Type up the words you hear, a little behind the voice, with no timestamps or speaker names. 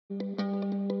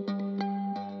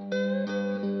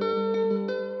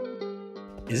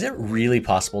Is it really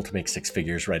possible to make six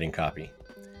figures writing copy?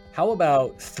 How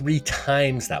about 3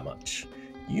 times that much?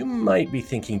 You might be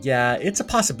thinking, yeah, it's a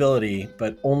possibility,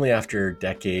 but only after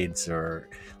decades or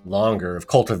longer of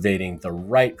cultivating the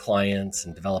right clients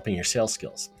and developing your sales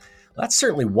skills. Well, that's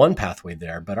certainly one pathway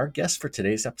there, but our guest for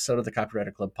today's episode of the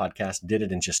Copywriter Club podcast did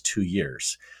it in just 2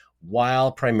 years, while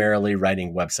primarily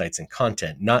writing websites and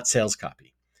content, not sales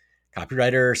copy.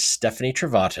 Copywriter Stephanie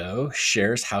Trovato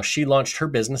shares how she launched her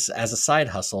business as a side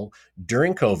hustle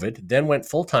during COVID, then went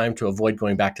full-time to avoid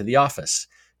going back to the office.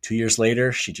 2 years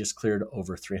later, she just cleared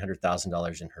over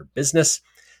 $300,000 in her business.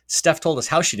 Steph told us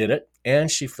how she did it,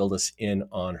 and she filled us in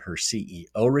on her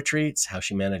CEO retreats, how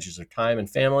she manages her time and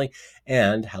family,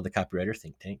 and how the Copywriter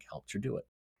Think Tank helped her do it.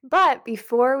 But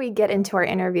before we get into our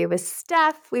interview with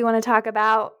Steph, we want to talk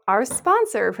about our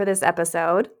sponsor for this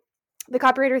episode, the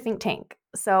Copywriter Think Tank.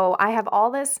 So I have all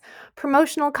this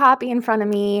promotional copy in front of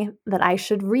me that I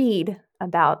should read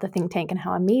about the think tank and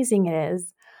how amazing it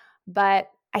is. But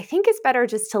I think it's better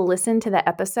just to listen to the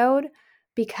episode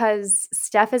because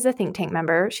Steph is a think tank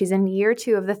member. She's in year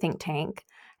 2 of the think tank.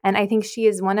 And I think she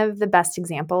is one of the best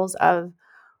examples of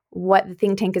what the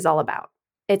think tank is all about.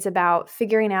 It's about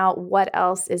figuring out what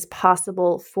else is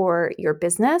possible for your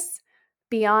business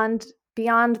beyond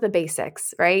the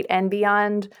basics, right? And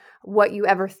beyond what you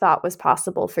ever thought was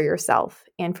possible for yourself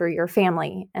and for your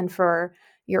family and for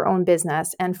your own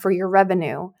business and for your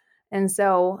revenue. And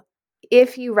so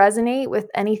if you resonate with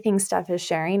anything Steph is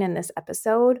sharing in this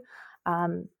episode,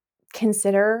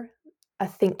 consider a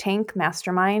think tank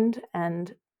mastermind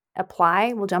and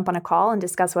apply. We'll jump on a call and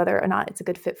discuss whether or not it's a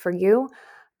good fit for you.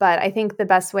 But I think the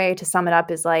best way to sum it up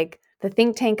is like the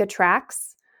think tank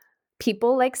attracts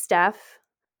people like Steph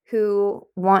who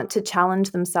want to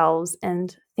challenge themselves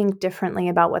and think differently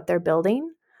about what they're building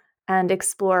and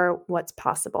explore what's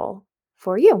possible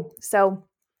for you. So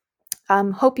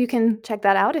hope you can check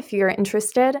that out if you're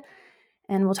interested,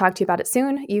 and we'll talk to you about it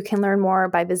soon. You can learn more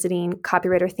by visiting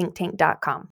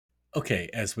copywriterthinktank.com. Okay,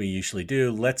 as we usually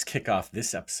do, let's kick off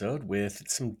this episode with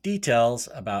some details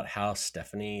about how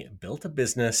Stephanie built a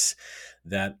business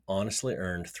that honestly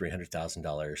earned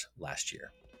 $300,000 last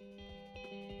year.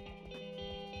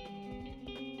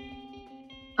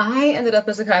 I ended up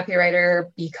as a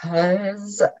copywriter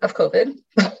because of COVID.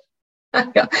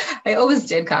 I always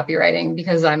did copywriting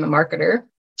because I'm a marketer,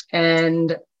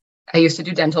 and I used to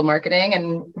do dental marketing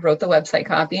and wrote the website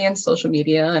copy and social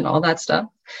media and all that stuff.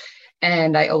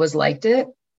 And I always liked it.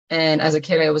 And as a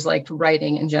kid, I always liked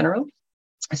writing in general.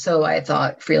 So I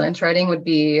thought freelance writing would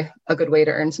be a good way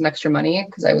to earn some extra money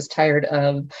because I was tired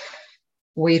of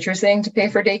waitressing to pay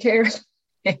for daycare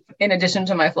in addition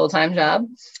to my full-time job.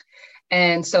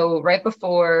 And so right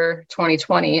before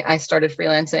 2020, I started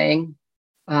freelancing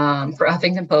for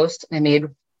Huffington Post. I made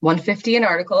 $150 an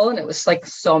article, and it was like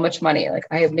so much money. Like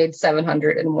I had made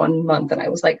 $700 in 1 month, and I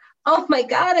was like, oh my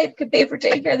God, I could pay for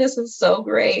daycare. This is so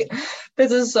great.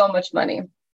 This is so much money.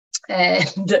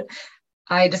 And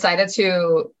I decided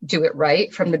to do it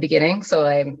right from the beginning. So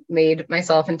I made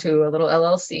myself into a little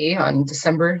LLC on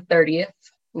December 30th,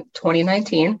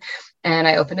 2019. And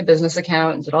I opened a business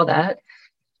account and did all that.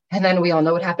 And then we all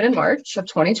know what happened in March of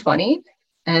 2020.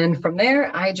 And from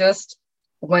there, I just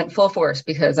went full force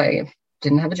because I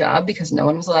didn't have a job because no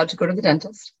one was allowed to go to the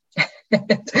dentist.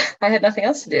 I had nothing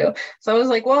else to do. So I was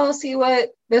like, well, I'll see what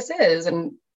this is.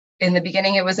 And in the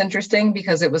beginning, it was interesting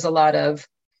because it was a lot of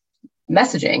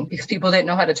messaging because people didn't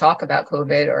know how to talk about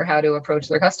COVID or how to approach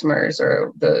their customers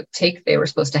or the take they were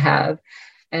supposed to have.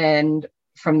 And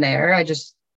from there, I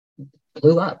just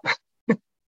blew up.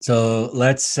 So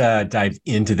let's dive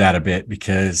into that a bit,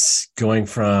 because going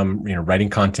from writing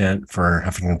content for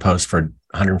Huffington Post for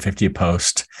 150 a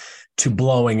post to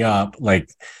blowing up, like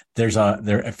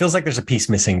it feels like there's a piece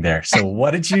missing there. So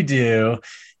what did you do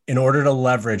in order to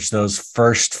leverage those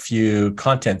first few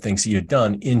content things that you had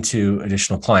done into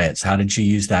additional clients? How did you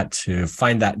use that to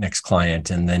find that next client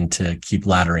and then to keep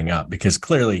laddering up? Because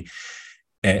clearly,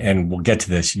 and we'll get to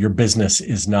this, your business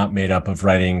is not made up of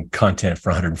writing content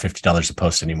for $150 a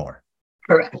post anymore.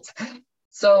 Correct.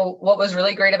 So what was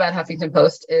really great about Huffington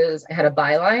Post is I had a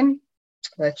byline,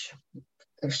 which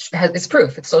it's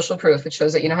proof. It's social proof. It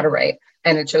shows that you know how to write,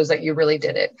 and it shows that you really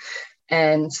did it.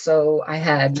 And so I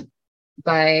had,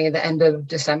 by the end of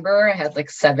December, I had like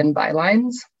 7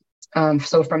 bylines.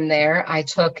 So from there, I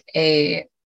took a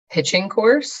pitching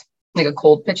course, like a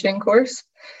cold pitching course,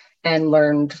 and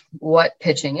learned what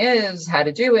pitching is, how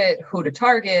to do it, who to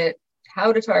target,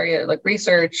 how to target, like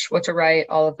research, what to write,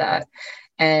 all of that.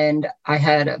 And I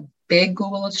had a big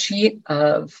Google sheet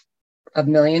of a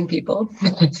million people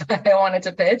I wanted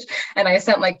to pitch. And I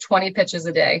sent like 20 pitches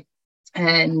a day.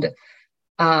 And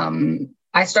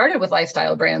I started with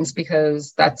lifestyle brands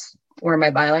because that's where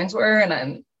my bylines were.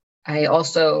 And I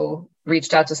also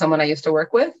reached out to someone I used to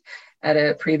work with at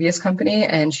a previous company,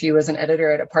 and she was an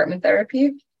editor at Apartment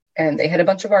Therapy, and they had a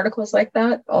bunch of articles like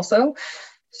that also.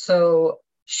 So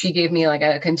she gave me like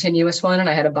a continuous one, and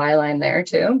I had a byline there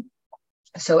too.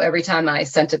 So every time I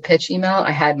sent a pitch email, I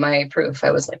had my proof.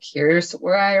 I was like, here's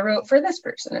where I wrote for this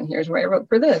person, and here's where I wrote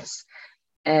for this.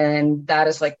 And that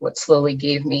is like what slowly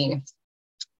gave me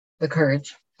the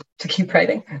courage to keep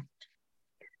writing.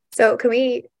 So can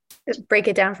we break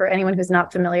it down for anyone who's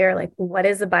not familiar? Like, what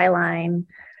is a byline?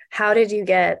 How did you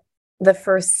get the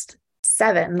first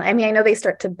 7? I mean, I know they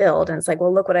start to build and it's like,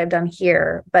 well, look what I've done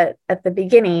here. But at the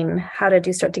beginning, how did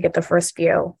you start to get the first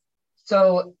few?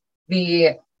 So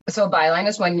byline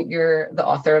is when you're the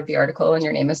author of the article and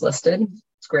your name is listed.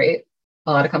 It's great.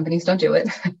 A lot of companies don't do it,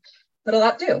 but a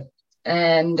lot do.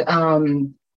 And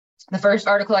the first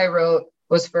article I wrote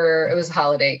it was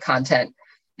holiday content.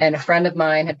 And a friend of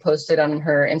mine had posted on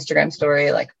her Instagram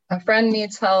story, like, a friend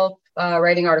needs help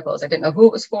writing articles. I didn't know who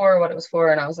it was for, what it was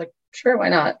for. And I was like, sure, why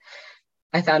not?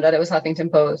 I found out it was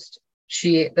Huffington Post.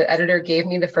 The editor gave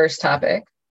me the first topic.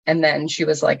 And then she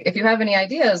was like, if you have any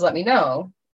ideas, let me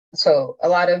know. So a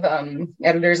lot of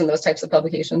editors in those types of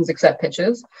publications accept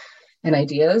pitches and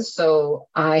ideas. So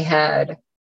I had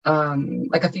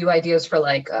like a few ideas for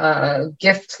like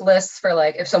gift lists for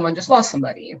like if someone just lost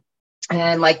somebody,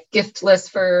 and like gift lists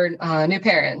for new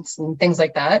parents and things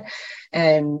like that.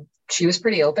 And she was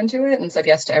pretty open to it and said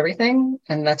yes to everything.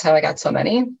 And that's how I got so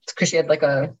many, because she had like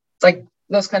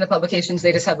those kind of publications,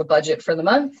 they just have a budget for the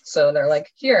month. So they're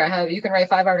like, here, you can write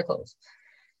 5 articles.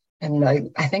 And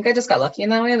I think I just got lucky in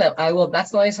that way.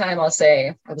 That's the only time I'll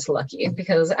say I was lucky,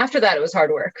 because after that it was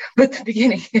hard work, but the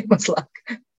beginning it was luck.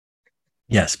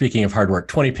 Yeah. Speaking of hard work,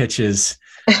 20 pitches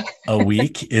a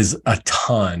week is a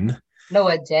ton. No,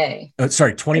 a day.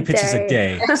 20 pitches a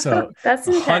day. So that's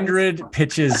 100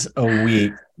 pitches a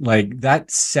week. Like, that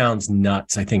sounds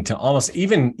nuts, I think, to almost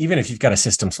even if you've got a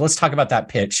system. So let's talk about that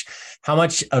pitch. How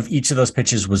much of each of those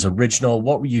pitches was original?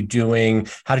 What were you doing?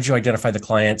 How did you identify the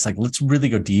clients? Like, let's really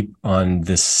go deep on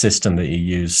this system that you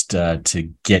used to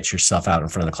get yourself out in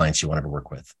front of the clients you wanted to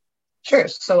work with. Sure.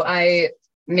 So I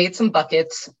made some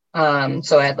buckets.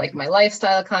 So I had like my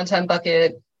lifestyle content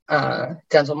bucket,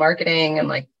 dental marketing, and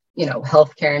like,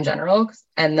 healthcare in general.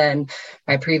 And then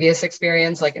my previous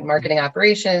experience, like in marketing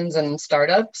operations and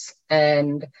startups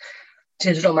and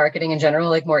digital marketing in general,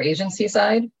 like more agency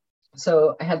side.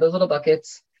 So I had those little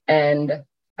buckets, and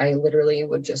I literally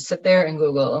would just sit there and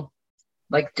Google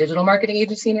like digital marketing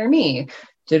agency near me,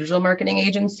 digital marketing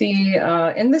agency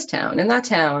in this town, in that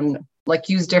town, like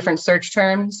use different search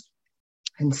terms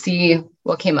and see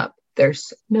what came up.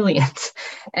 There's millions.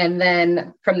 And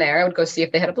then from there, I would go see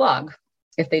if they had a blog.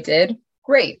 If they did,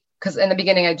 great. Because in the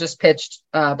beginning, I just pitched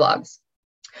blogs.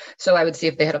 So I would see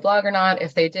if they had a blog or not.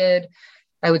 If they did,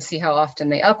 I would see how often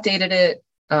they updated it.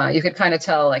 You could kind of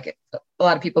tell, like, a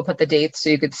lot of people put the dates, so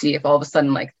you could see if all of a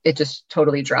sudden, like, it just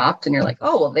totally dropped and you're like,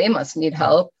 oh, well, they must need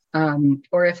help.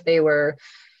 Or if they were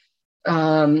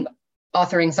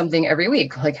authoring something every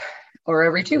week, like, or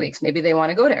every 2 weeks, maybe they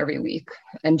want to go to every week,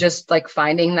 and just like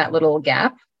finding that little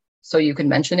gap so you can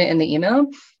mention it in the email.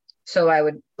 So I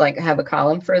would like have a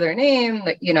column for their name,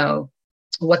 like,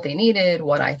 what they needed,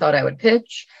 what I thought I would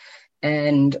pitch.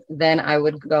 And then I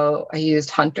used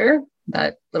Hunter,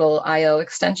 that little IO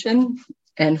extension,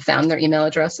 and found their email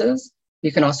addresses.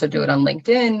 You can also do it on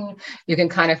LinkedIn. You can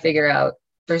kind of figure out,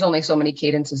 there's only so many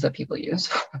cadences that people use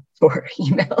for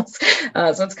emails.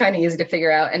 So it's kind of easy to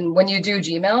figure out. And when you do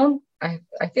Gmail,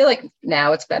 I feel like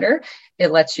now it's better.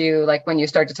 It lets you, like, when you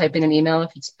start to type in an email,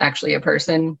 if it's actually a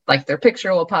person, like their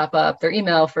picture will pop up, their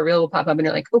email for real will pop up, and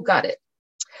you're like, oh, got it.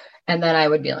 And then I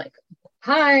would be like,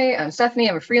 hi, I'm Stephanie.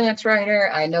 I'm a freelance writer.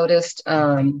 I noticed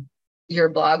your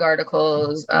blog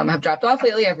articles have dropped off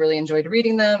lately. I've really enjoyed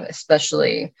reading them,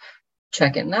 especially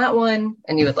check in that one.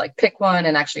 And you would like pick one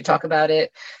and actually talk about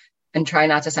it and try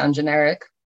not to sound generic.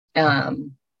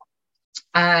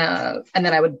 And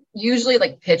then I would usually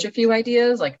like pitch a few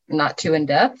ideas, like not too in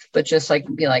depth, but just like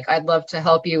be like, I'd love to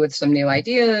help you with some new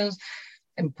ideas,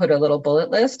 and put a little bullet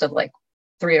list of like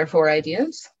 3 or 4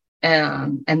 ideas.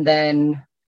 And then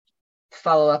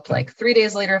follow up like 3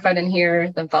 days later if I didn't hear,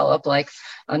 then follow up like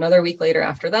another week later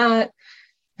after that.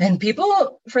 And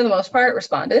people, for the most part,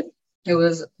 responded. It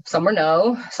was, some were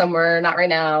no, some were not right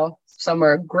now, some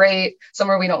were great, some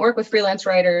were we don't work with freelance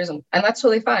writers, and that's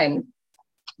totally fine.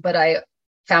 But I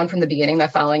found from the beginning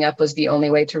that following up was the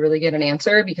only way to really get an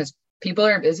answer, because people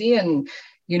are busy and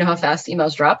you know how fast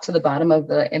emails drop to the bottom of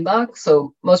the inbox.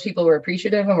 So most people were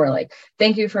appreciative and were like,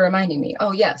 thank you for reminding me.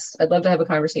 Oh, yes, I'd love to have a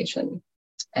conversation.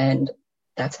 And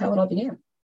that's how it all began.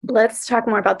 Let's talk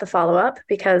more about the follow-up,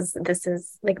 because this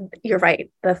is like, you're right.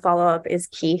 The follow-up is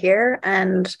key here.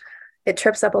 And it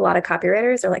trips up a lot of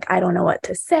copywriters. They're like, I don't know what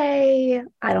to say.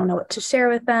 I don't know what to share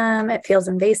with them. It feels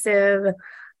invasive.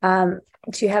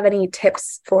 Do you have any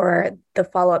tips for the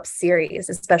follow-up series?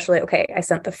 Especially, okay, I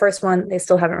sent the first one. They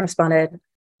still haven't responded.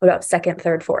 What about second,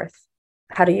 third, fourth?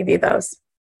 How do you view those?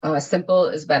 Simple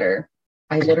is better.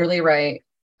 I literally write,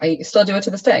 I still do it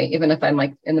to this day, even if I'm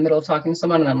like in the middle of talking to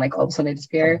someone and I'm like, all of a sudden they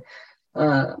disappear.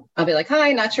 I'll be like,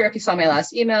 hi, not sure if you saw my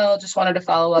last email. Just wanted to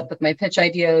follow up with my pitch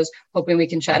ideas. Hoping we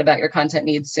can chat about your content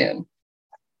needs soon.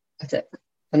 That's it.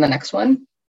 And the next one,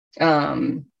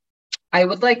 I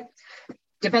would like,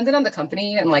 depending on the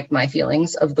company and like my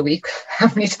feelings of the week, how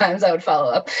many times I would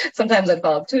follow up. Sometimes I'd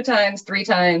follow up 2 times, 3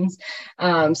 times.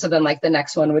 So then like the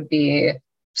next one would be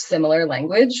similar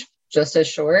language, just as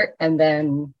short. And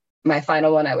then my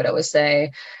final one, I would always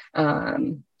say,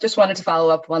 just wanted to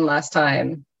follow up one last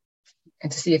time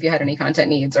and to see if you had any content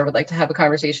needs or would like to have a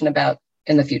conversation about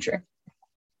in the future.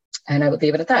 And I would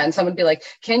leave it at that. And someone would be like,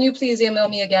 can you please email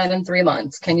me again in 3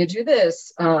 months? Can you do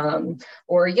this?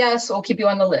 Or yes, we'll keep you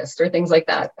on the list, or things like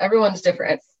that. Everyone's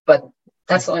different, but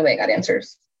that's the only way I got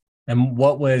answers. And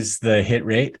what was the hit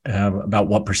rate? About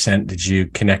what percent did you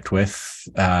connect with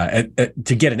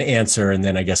to get an answer? And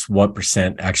then I guess what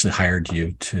percent actually hired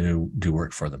you to do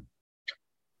work for them?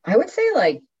 I would say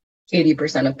like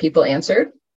 80% of people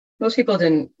answered. Most people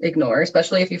didn't ignore,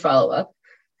 especially if you follow up.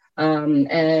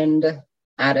 And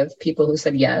out of people who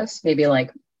said yes, maybe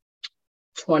like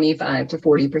 25 to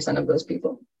 40% of those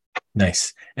people.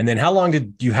 Nice. And then how long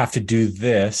did you have to do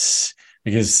this?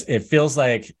 Because it feels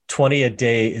like 20 a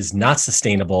day is not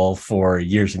sustainable for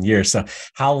years and years. So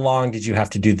how long did you have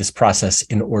to do this process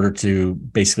in order to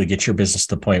basically get your business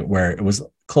to the point where it was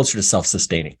closer to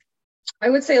self-sustaining? I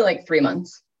would say like 3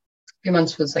 months. 3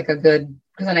 months was like a good,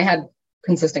 because then I had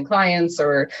consistent clients,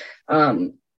 or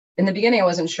in the beginning, I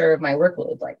wasn't sure of my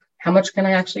workload, like how much can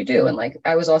I actually do? And like,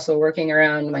 I was also working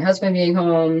around my husband being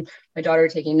home, my daughter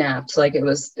taking naps. Like it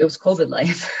was COVID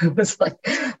life. It was like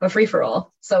a free for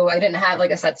all. So I didn't have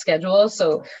like a set schedule.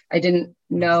 So I didn't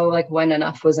know like when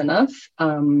enough was enough.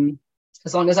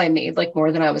 As long as I made like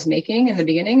more than I was making in the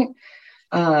beginning,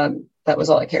 that was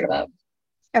all I cared about.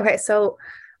 Okay. So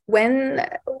when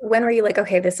were you like,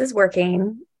 okay, this is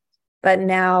working, but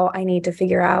now I need to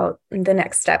figure out the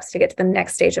next steps to get to the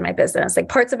next stage of my business? Like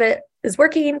parts of it is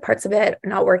working, parts of it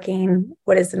not working.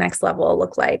 What does the next level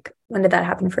look like? When did that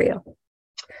happen for you?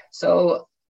 So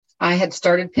I had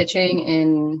started pitching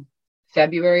in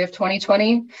February of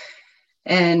 2020.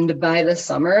 And by the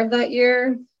summer of that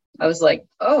year, I was like,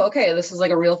 oh, okay, this is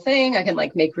like a real thing. I can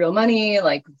like make real money.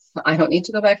 Like I don't need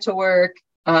to go back to work.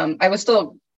 I was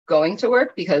still going to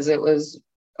work because it was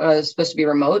supposed to be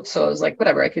remote. So I was like,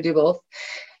 whatever, I could do both.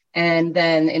 And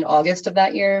then in August of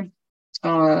that year,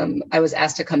 I was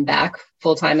asked to come back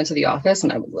full time into the office.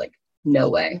 And I was like, no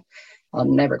way,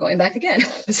 I'm never going back again.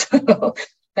 So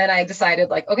then I decided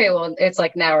like, okay, well, it's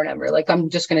like now or never, like, I'm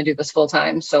just going to do this full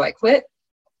time. So I quit,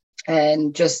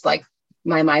 and just like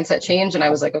my mindset changed. And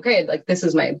I was like, okay, like this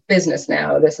is my business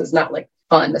now. This is not like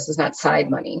fun. This is not side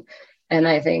money. And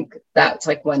I think that's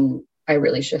like when I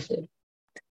really shifted.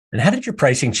 And how did your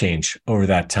pricing change over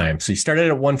that time? So you started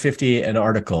at $150 an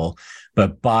article,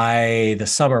 but by the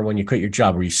summer when you quit your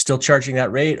job, were you still charging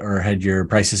that rate, or had your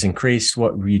prices increased?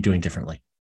 What were you doing differently?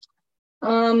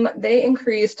 They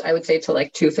increased, I would say, to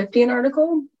like $250 an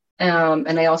article.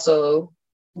 And I also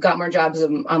got more jobs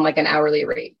on like an hourly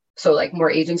rate. So like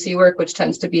more agency work, which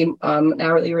tends to be an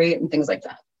hourly rate and things like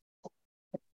that.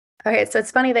 Okay. So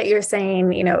it's funny that you're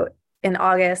saying, in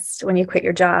August, when you quit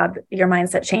your job, your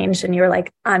mindset changed and you were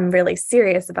like, I'm really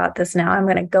serious about this now. I'm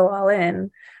going to go all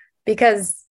in,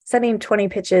 because sending 20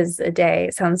 pitches a day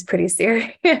sounds pretty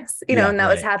serious, and that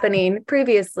was happening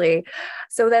previously.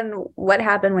 So then what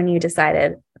happened when you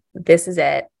decided this is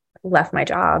it, left my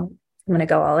job, I'm going to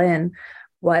go all in?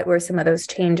 What were some of those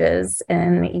changes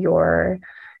in your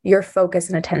focus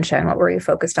and attention? What were you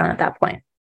focused on at that point?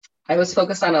 I was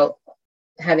focused on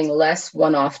having less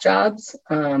one-off jobs,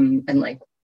 and like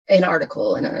an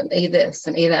article and a this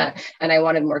and a that. And I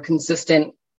wanted more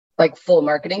consistent, like full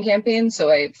marketing campaigns. So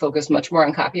I focused much more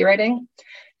on copywriting.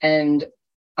 And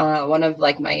one of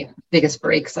like my biggest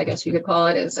breaks, I guess you could call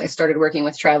it, is I started working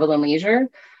with Travel and Leisure,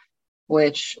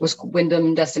 which was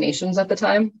Wyndham Destinations at the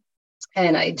time.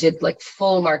 And I did like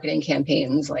full marketing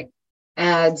campaigns, like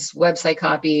ads, website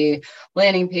copy,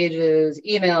 landing pages,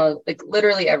 email, like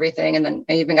literally everything. And then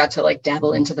I even got to like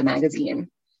dabble into the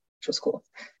magazine. which was cool.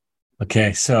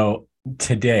 Okay. So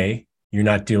today you're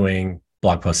not doing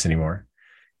blog posts anymore.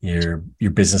 Your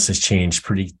business has changed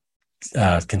pretty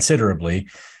considerably.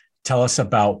 Tell us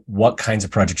about what kinds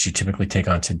of projects you typically take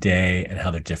on today and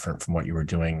how they're different from what you were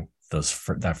doing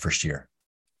that first year.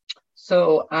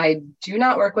 So I do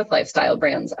not work with lifestyle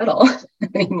brands at all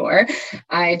anymore.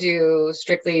 I do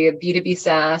strictly B2B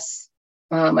SaaS,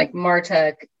 like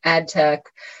MarTech, AdTech,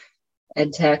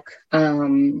 EdTech,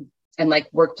 and like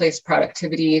workplace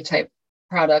productivity type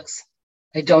products.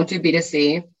 I don't do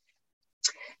B2C,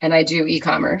 and I do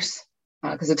e-commerce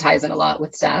because it ties in a lot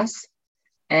with SaaS.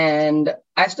 And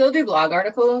I still do blog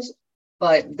articles,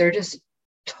 but they're just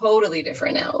totally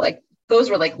different now. Like those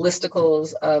were like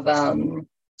listicles of,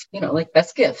 like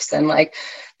best gifts and like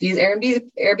these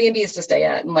Airbnbs to stay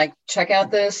at and like check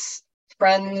out this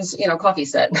friend's, coffee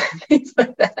set, things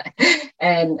like that.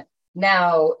 And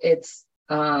now it's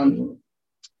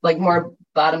like more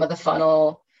bottom of the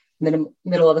funnel,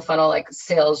 middle of the funnel, like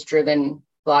sales driven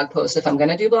blog posts if I'm going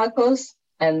to do blog posts,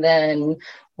 and then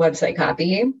website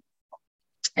copy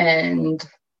and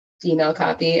email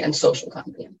copy and social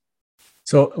copy.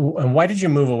 So, and why did you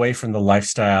move away from the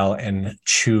lifestyle and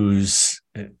choose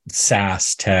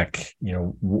SaaS tech?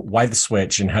 Why the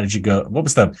switch, and how did you go? What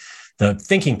was the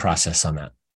thinking process on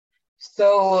that?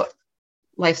 So,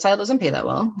 lifestyle doesn't pay that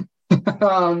well,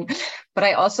 but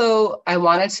I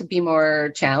wanted to be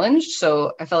more challenged.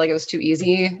 So I felt like it was too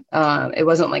easy. It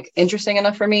wasn't like interesting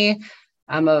enough for me.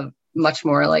 I'm a much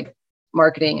more like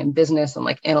marketing and business and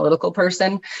like analytical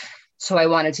person. So I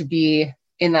wanted to be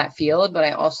in that field, but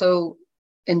I also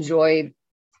enjoyed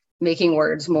making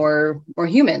words more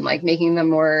human, like making them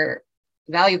more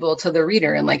valuable to the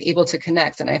reader and like able to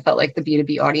connect. And I felt like the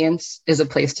B2B audience is a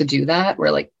place to do that,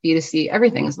 where like B2C,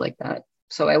 everything's like that.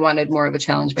 So I wanted more of a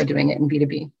challenge by doing it in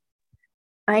B2B.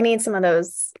 I need some of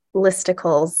those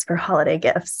listicles for holiday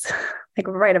gifts, like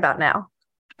right about now.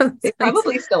 They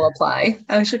probably still apply.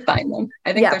 I should find them.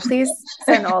 I think please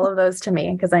send all of those to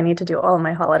me because I need to do all of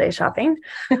my holiday shopping.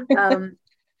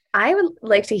 I would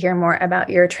like to hear more about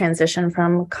your transition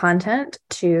from content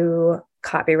to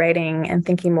copywriting and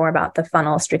thinking more about the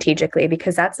funnel strategically,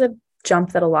 because that's a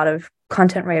jump that a lot of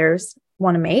content writers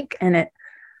want to make. And it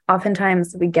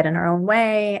oftentimes we get in our own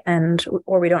way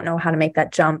or we don't know how to make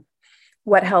that jump.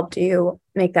 What helped you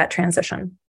make that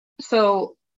transition?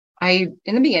 So in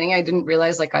the beginning, I didn't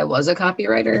realize like I was a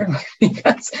copywriter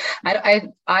because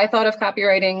I thought of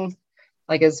copywriting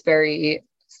like as very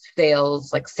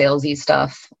sales, like salesy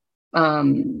stuff.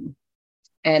 And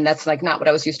that's like not what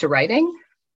I was used to writing.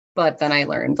 But then I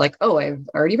learned like, oh, I've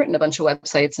already written a bunch of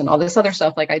websites and all this other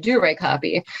stuff. Like I do write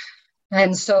copy.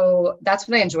 And so that's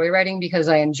what I enjoy writing, because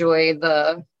I enjoy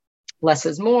the less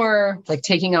is more, like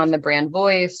taking on the brand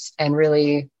voice and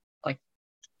really like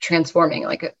transforming.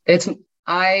 Like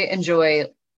I enjoy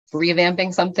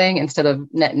revamping something instead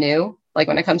of net new. Like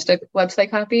when it comes to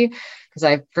website copy,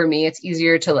 because for me, it's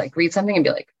easier to like read something and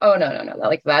be like, oh, no,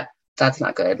 like that's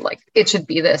not good. Like it should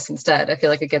be this instead. I feel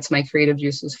like it gets my creative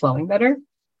juices flowing better.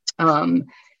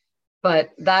 But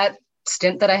that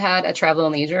stint that I had at Travel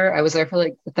and Leisure, I was there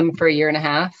with them for a year and a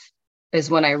half, is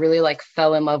when I really like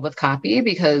fell in love with copy,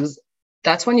 because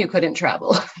that's when you couldn't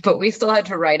travel, but we still had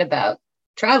to write about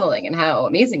traveling and how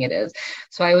amazing it is.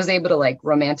 So I was able to like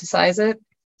romanticize it.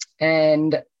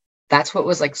 And that's what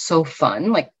was like so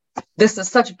fun. Like, this is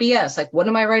such BS. Like, what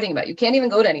am I writing about? You can't even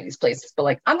go to any of these places, but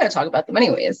like, I'm going to talk about them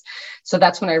anyways. So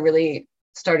that's when I really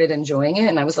started enjoying it.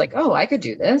 And I was like, oh, I could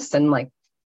do this. And like,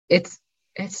 it's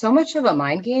so much of a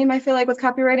mind game, I feel like, with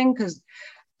copywriting, because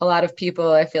a lot of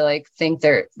people, I feel like, think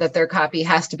that their copy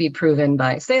has to be proven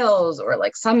by sales or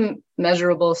like some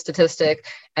measurable statistic.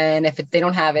 And if they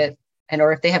don't have it,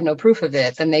 or if they have no proof of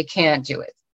it, then they can't do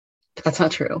it. But that's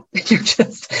not true.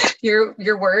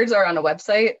 Your words are on a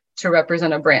website to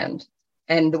represent a brand.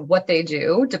 And what they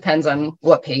do depends on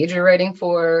what page you're writing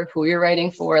for, who you're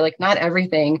writing for. Like, not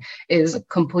everything is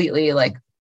completely like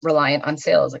reliant on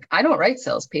sales. Like, I don't write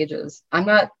sales pages. I'm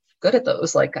not good at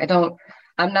those. Like,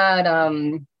 I'm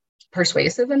not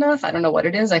persuasive enough. I don't know what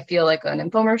it is. I feel like an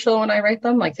infomercial when I write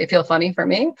them. Like, they feel funny for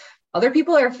me. Other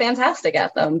people are fantastic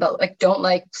at them, but like don't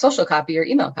like social copy or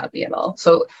email copy at all.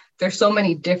 So there's so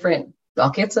many different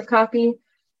buckets of copy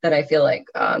that I feel like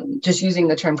just using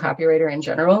the term copywriter in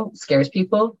general scares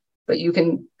people, but you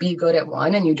can be good at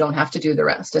one and you don't have to do the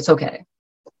rest. It's okay.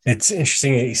 It's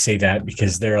interesting that you say that,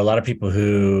 because there are a lot of people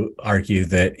who argue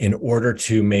that in order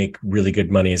to make really good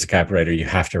money as a copywriter, you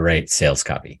have to write sales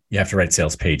copy. You have to write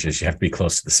sales pages. You have to be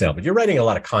close to the sale, but you're writing a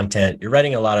lot of content. You're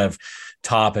writing a lot of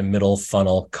top and middle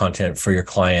funnel content for your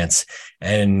clients.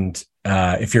 And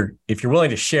if you're willing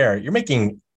to share, you're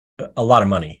making a lot of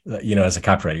money, as a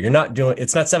copywriter.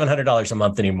 It's not $700 a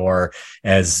month anymore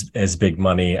as big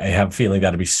money. I have a feeling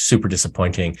that'd be super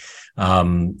disappointing.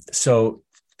 So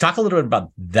talk a little bit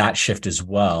about that shift as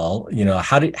well.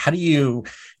 How do you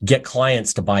get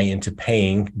clients to buy into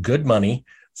paying good money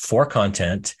for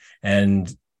content?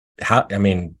 And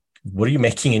what are you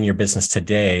making in your business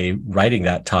today, writing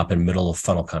that top and middle of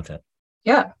funnel content?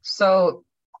 Yeah. So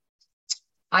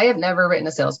I have never written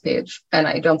a sales page, and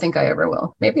I don't think I ever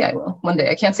will. Maybe I will one day.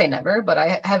 I can't say never, but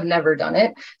I have never done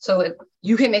it. So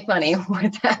you can make money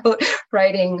without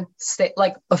writing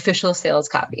like official sales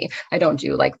copy. I don't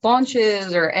do like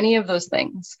launches or any of those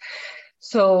things.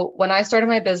 So when I started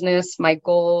my business, my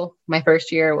goal, my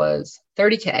first year was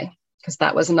 30K, because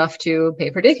that was enough to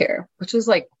pay for daycare, which is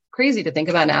like crazy to think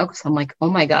about now, because I'm like, oh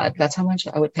my God, that's how much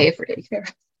I would pay for daycare.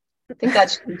 I think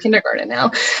that's kindergarten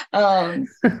now.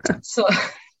 So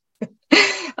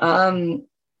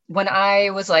when I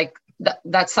was like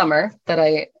that summer that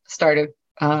I started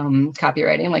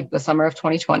copywriting, like the summer of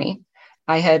 2020,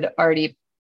 I had already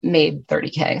made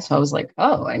 30K. So I was like,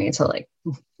 oh, I need to like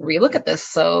relook at this.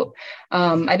 So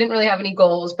I didn't really have any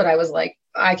goals, but I was like,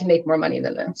 I can make more money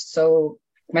than this. So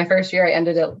my first year I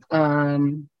ended up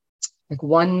like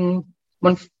 120,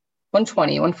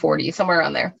 140, somewhere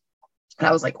around there. And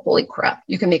I was like, holy crap,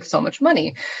 you can make so much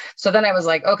money. So then I was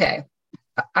like, okay,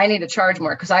 I need to charge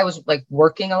more, because I was like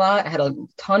working a lot. I had a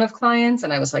ton of clients,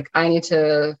 and I was like, I need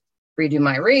to redo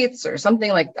my rates or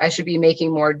something. Like I should be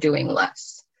making more doing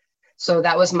less. So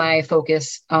that was my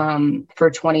focus for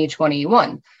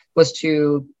 2021, was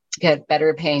to get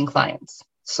better paying clients.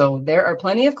 So there are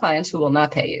plenty of clients who will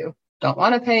not pay you, don't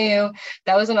want to pay you.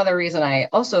 That was another reason I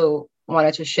also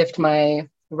wanted to shift my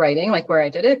writing, like where I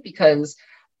did it, because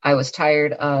I was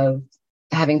tired of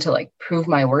having to like prove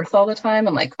my worth all the time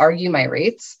and like argue my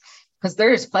rates, because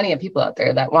there's plenty of people out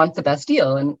there that want the best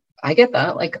deal. And I get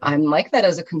that. Like I'm like that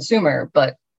as a consumer,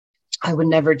 but I would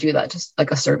never do that just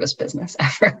like a service business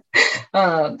ever.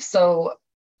 So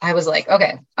I was like,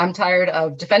 okay, I'm tired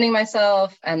of defending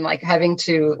myself and like having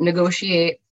to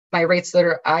negotiate my rates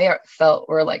that I felt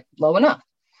were like low enough.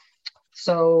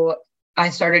 So I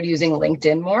started using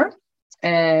LinkedIn more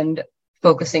and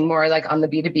focusing more like on the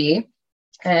B2B.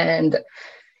 And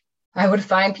I would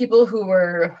find people who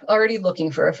were already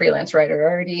looking for a freelance writer,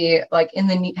 already like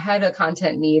had a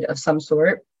content need of some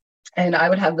sort. And I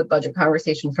would have the budget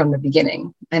conversation from the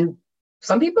beginning. And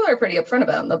some people are pretty upfront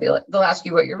about it. They'll ask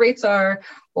you what your rates are,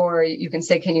 or you can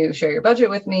say, can you share your budget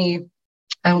with me?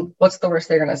 And what's the worst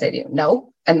they're going to say to you?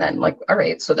 No. And then like, all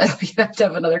right, so then we have to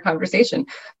have another conversation.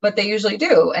 But they usually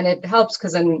do. And it helps,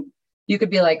 because then you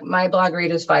could be like, my blog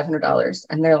rate is $500.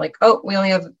 And they're like, oh, we only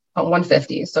have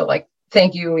 150. So like,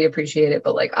 thank you, we appreciate it.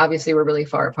 But like, obviously we're really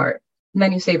far apart. And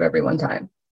then you save everyone time.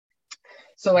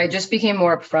 So I just became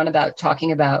more upfront about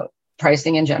talking about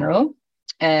pricing in general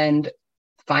and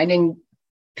finding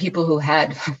people who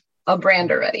had a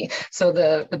brand already. So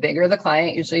the bigger the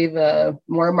client, usually the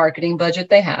more marketing budget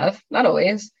they have, not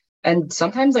always. And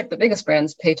sometimes like the biggest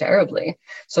brands pay terribly.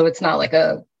 So it's not like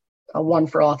a one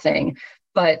for all thing,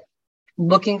 but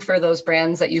looking for those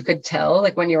brands that you could tell,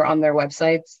 like when you were on their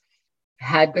websites,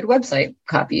 had good website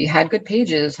copy, had good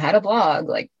pages, had a blog,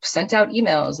 like sent out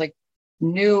emails, like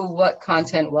knew what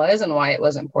content was and why it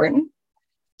was important.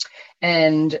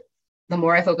 And the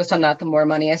more I focused on that, the more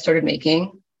money I started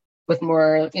making with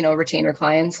more, retainer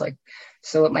clients. Like,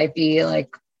 so it might be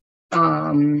like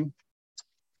 30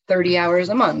 hours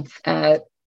a month at,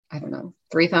 I don't know,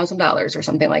 $3,000 or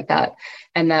something like that.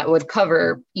 And that would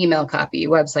cover email copy,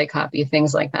 website copy,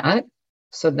 things like that.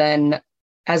 So then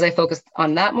as I focused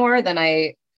on that more, then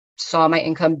I saw my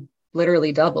income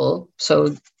literally double.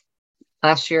 So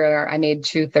last year I made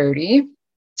 $230,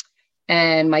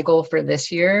 and my goal for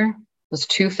this year was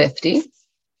 $250.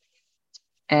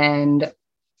 And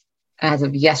as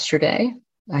of yesterday,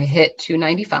 I hit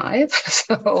 $295.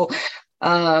 So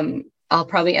I'll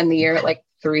probably end the year at like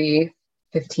 $315,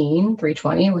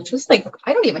 $320, which is like,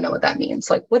 I don't even know what that means.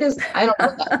 Like, I don't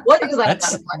know what is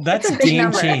that? That's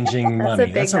game-changing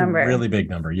money. That's a really big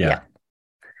number. Yeah.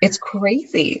 It's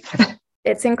crazy.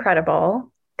 It's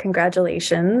incredible.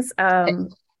 Congratulations.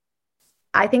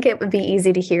 I think it would be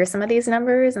easy to hear some of these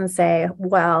numbers and say,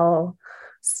 well,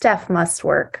 Steph must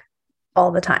work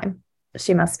all the time.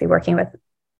 She must be working with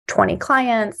 20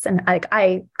 clients. And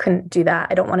I couldn't do that.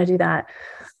 I don't want to do that.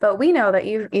 But we know that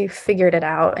you've figured it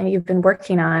out and you've been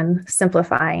working on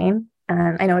simplifying.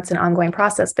 And I know it's an ongoing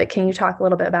process, but can you talk a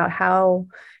little bit about how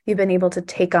you've been able to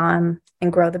take on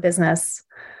and grow the business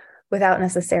without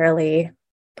necessarily,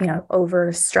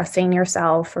 over stressing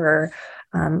yourself or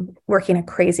working a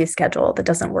crazy schedule that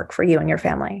doesn't work for you and your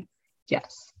family?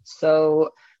 Yes.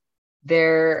 So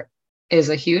there is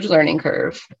a huge learning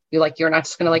curve. You're not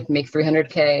just going to make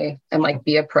 300K and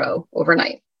be a pro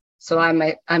overnight. So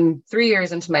I'm 3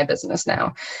 years into my business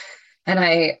now. And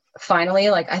I finally,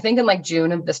 I think in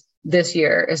June of this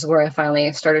year is where I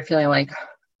finally started feeling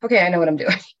okay, I know what I'm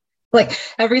doing.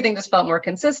 Everything just felt more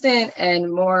consistent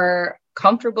and more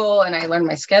comfortable. And I learned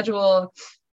my schedule.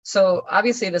 So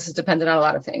obviously this is dependent on a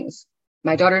lot of things.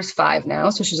 My daughter's 5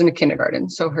 now, so she's in a kindergarten.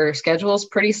 So her schedule is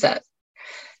pretty set.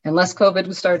 Unless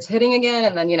COVID starts hitting again,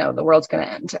 and then, the world's going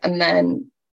to end. And then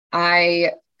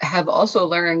I have also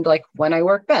learned when I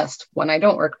work best, when I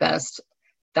don't work best.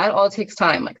 That all takes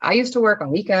time. I used to work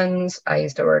on weekends. I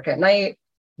used to work at night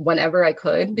whenever I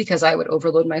could, because I would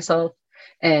overload myself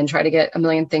and try to get a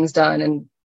million things done. And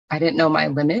I didn't know my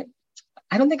limit.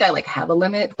 I don't think I have a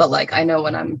limit, but I know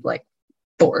when I'm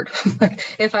bored.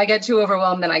 If I get too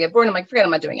overwhelmed, then I get bored. I'm forget,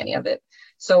 I'm not doing any of it.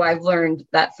 So I've learned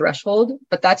that threshold,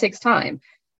 but that takes time.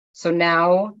 So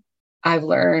now I've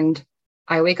learned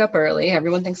I wake up early.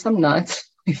 Everyone thinks I'm nuts.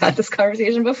 We've had this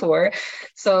conversation before.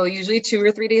 So usually 2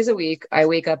 or 3 days a week, I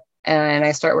wake up and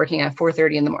I start working at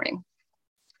 4:30 in the morning,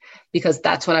 because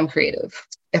that's when I'm creative.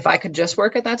 If I could just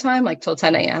work at that time, till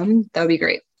 10 a.m., that would be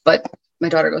great. But my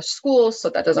daughter goes to school, so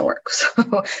that doesn't work.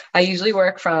 So I usually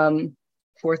work from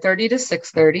 4:30 to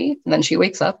 6:30, and then she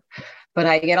wakes up. But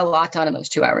I get a lot done in those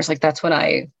 2 hours. That's when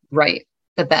I write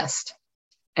the best.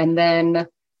 And then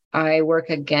I work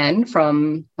again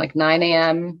from 9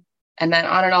 a.m. and then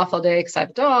on and off all day, because I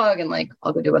have a dog, and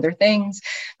I'll go do other things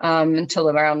until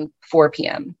around 4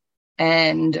 p.m.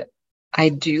 And I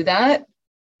do that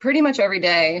pretty much every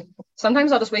day.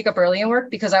 Sometimes I'll just wake up early and work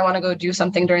because I want to go do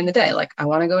something during the day. I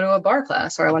want to go to a bar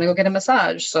class, or I want to go get a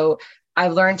massage. So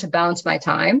I've learned to balance my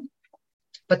time,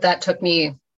 but that took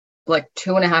me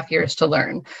 2.5 years to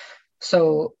learn.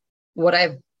 So what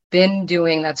I've been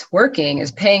doing that's working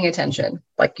is paying attention.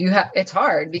 It's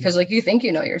hard because you think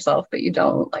you know yourself, but you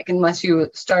don't, unless you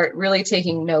start really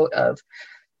taking note of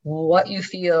what you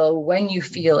feel when you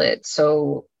feel it.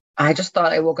 So I just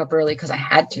thought I woke up early because I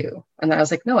had to. And then I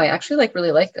was no, I actually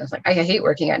really like this. I hate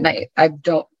working at night. I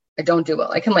don't do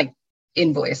well. I can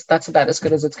invoice. That's about as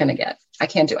good as it's going to get. I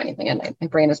can't do anything at night. My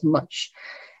brain is mush.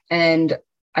 And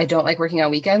I don't like working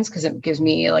on weekends because it gives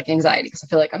me anxiety, because I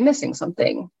feel I'm missing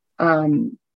something.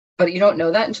 But you don't know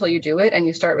that until you do it, and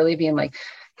you start really being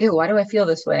ew, why do I feel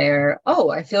this way? Or, oh,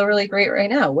 I feel really great right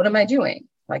now. What am I doing?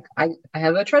 I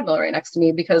have a treadmill right next to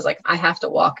me because I have to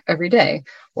walk every day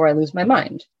or I lose my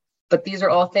mind. But these are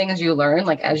all things you learn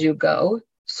as you go.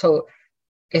 So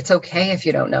it's okay if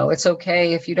you don't know. It's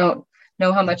okay if you don't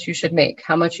know how much you should make,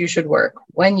 how much you should work,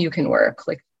 when you can work.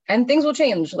 And things will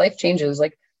change. Life changes.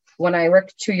 When I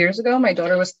worked 2 years ago, my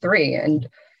daughter was 3, and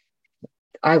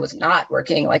I was not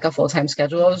working a full-time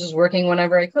schedule. I was just working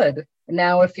whenever I could.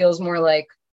 Now it feels more like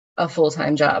a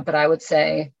full-time job, but I would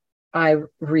say I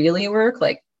really work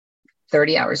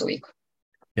 30 hours a week.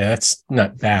 Yeah, that's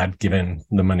not bad given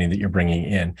the money that you're bringing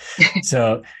in.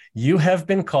 So you have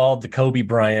been called the Kobe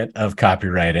Bryant of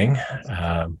copywriting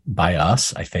by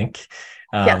us, I think.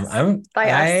 Yes,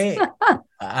 by us.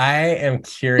 I am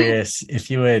curious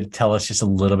if you would tell us just a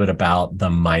little bit about the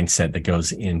mindset that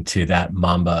goes into that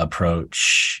Mamba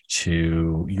approach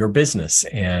to your business,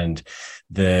 and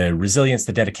the resilience,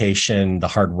 the dedication, the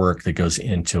hard work that goes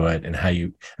into it, and how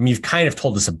you've kind of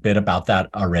told us a bit about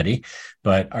that already,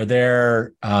 but are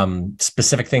there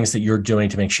specific things that you're doing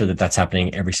to make sure that that's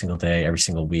happening every single day, every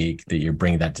single week, that you're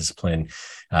bringing that discipline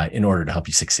in order to help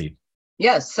you succeed?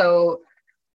 Yes. So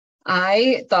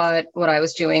I thought what I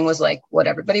was doing was what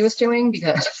everybody was doing,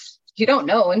 because you don't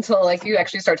know until you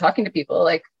actually start talking to people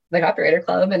the copywriter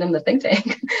club and in the think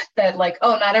tank that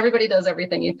oh, not everybody does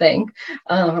everything you think.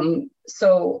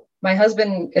 So my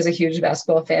husband is a huge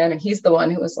basketball fan, and he's the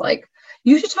one who was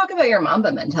you should talk about your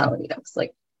Mamba mentality. I was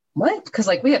what? Because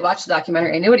we had watched the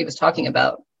documentary. I knew what he was talking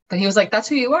about, but he was that's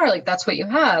who you are. That's what you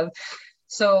have.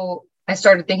 So I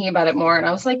started thinking about it more, and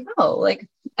I was oh,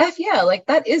 F yeah,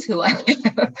 that is who I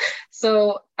am.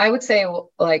 So I would say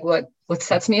what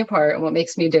sets me apart and what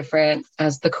makes me different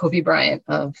as the Kobe Bryant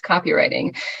of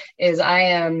copywriting is I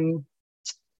am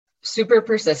super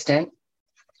persistent.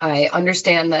 I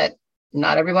understand that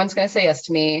not everyone's going to say yes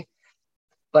to me,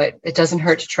 but it doesn't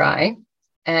hurt to try.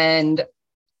 And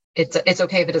it's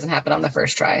okay if it doesn't happen on the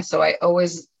first try. So I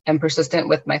always am persistent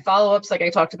with my follow-ups, I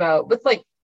talked about, with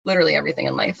literally everything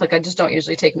in life. I just don't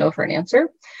usually take no for an answer.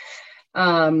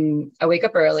 I wake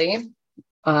up early.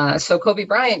 So Kobe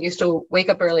Bryant used to wake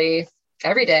up early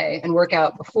every day and work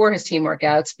out before his team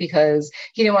workouts because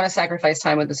he didn't want to sacrifice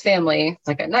time with his family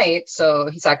like at night. So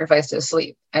he sacrificed his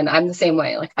sleep. And I'm the same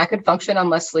way. Like I could function on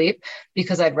less sleep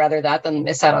because I'd rather that than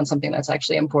miss out on something that's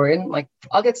actually important. Like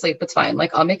I'll get sleep, it's fine.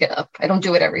 Like I'll make it up. I don't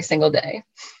do it every single day.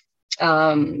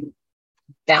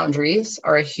 Boundaries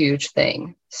are a huge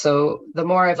thing. So the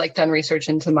more I've like done research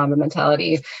into Mamba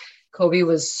mentality, Kobe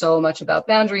was so much about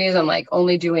boundaries and like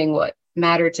only doing what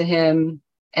mattered to him.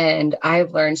 And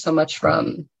I've learned so much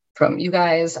from you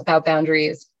guys about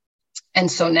boundaries.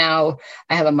 And so now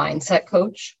I have a mindset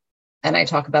coach and I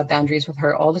talk about boundaries with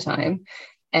her all the time.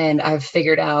 And I've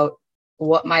figured out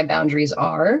what my boundaries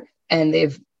are. And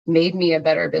they've made me a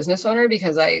better business owner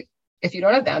because if you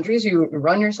don't have boundaries, you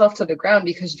run yourself to the ground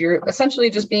because you're essentially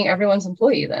just being everyone's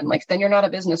employee then you're not a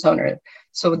business owner.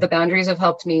 So the boundaries have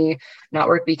helped me not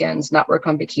work weekends, not work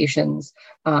on vacations,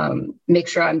 make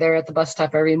sure I'm there at the bus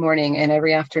stop every morning and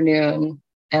every afternoon.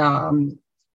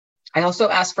 I also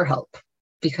ask for help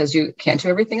because you can't do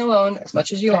everything alone as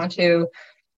much as you want to.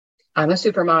 I'm a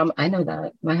super mom. I know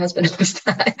that. My husband knows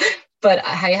that. But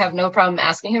I have no problem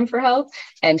asking him for help.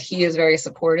 And he is very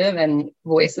supportive and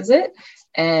voices it.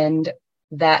 And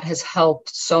that has helped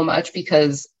so much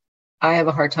because I have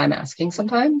a hard time asking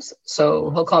sometimes. So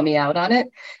he'll call me out on it.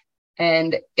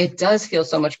 And it does feel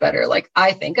so much better. Like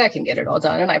I think I can get it all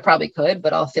done and I probably could,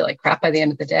 but I'll feel like crap by the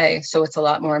end of the day. So it's a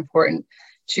lot more important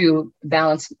to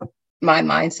balance my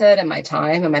mindset and my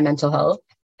time and my mental health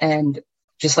and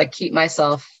just like keep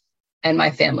myself and my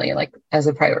family like as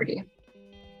a priority.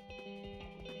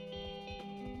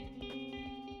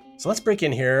 So let's break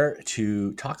in here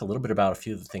to talk a little bit about a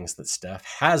few of the things that Steph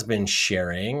has been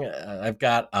sharing. I've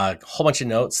got a whole bunch of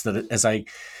notes that as I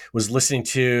was listening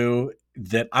to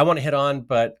that I want to hit on,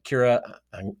 but Kira,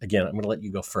 again, I'm going to let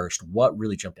you go first. What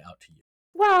really jumped out to you?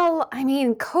 Well, I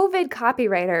mean, COVID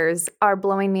copywriters are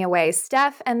blowing me away.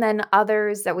 Steph and then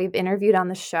others that we've interviewed on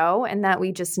the show and that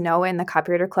we just know in the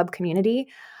Copywriter Club community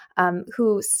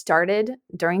who started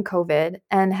during COVID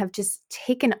and have just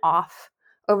taken off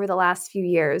over the last few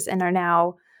years and are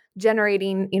now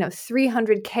generating,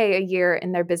 $300K a year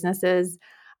in their businesses.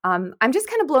 I'm just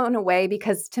kind of blown away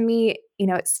because to me,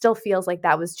 it still feels like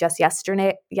that was just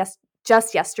yesterday.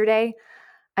 Just yesterday.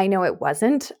 I know it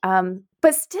wasn't,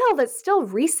 but still, that's still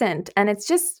recent. And it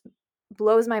just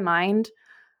blows my mind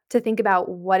to think about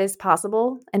what is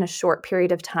possible in a short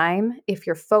period of time if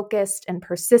you're focused and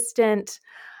persistent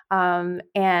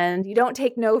and you don't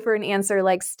take no for an answer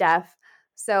like Steph.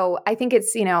 So I think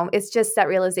it's just that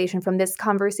realization from this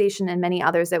conversation and many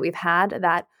others that we've had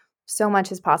that so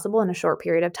much is possible in a short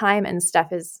period of time. And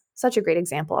Steph is such a great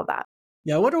example of that.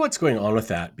 Yeah, I wonder what's going on with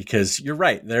that because you're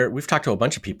right. We've talked to a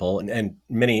bunch of people and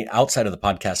many outside of the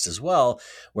podcast as well,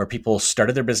 where people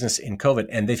started their business in COVID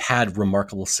and they've had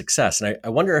remarkable success. And I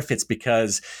wonder if it's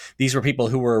because these were people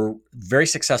who were very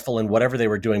successful in whatever they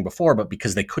were doing before, but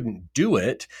because they couldn't do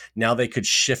it, now they could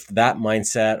shift that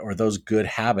mindset or those good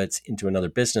habits into another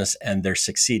business and they're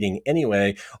succeeding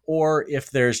anyway. Or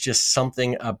if there's just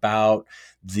something about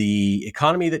the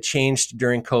economy that changed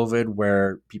during COVID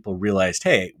where people realized,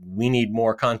 hey, we need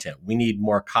more content. We need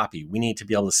more copy. We need to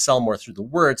be able to sell more through the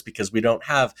words because we don't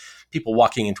have people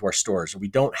walking into our stores or we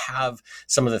don't have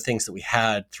some of the things that we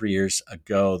had 3 years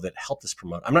ago that helped us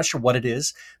promote. I'm not sure what it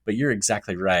is, but you're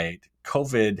exactly right.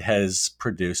 COVID has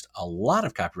produced a lot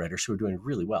of copywriters who are doing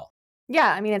really well.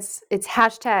 Yeah, I mean, it's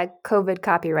hashtag COVID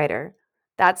copywriter.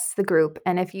 That's the group.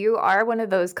 And if you are one of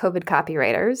those COVID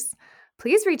copywriters,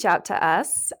 please reach out to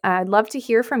us. I'd love to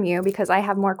hear from you because I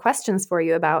have more questions for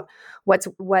you about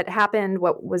what happened,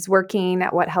 what was working,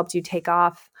 what helped you take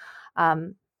off.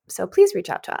 So please reach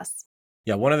out to us.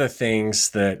 Yeah, one of the things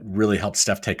that really helped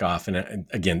Steph take off, and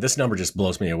again, this number just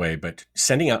blows me away, but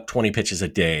sending out 20 pitches a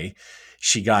day,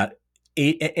 she got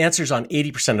answers on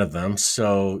 80% of them.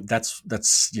 So that's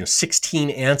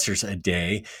 16 answers a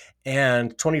day.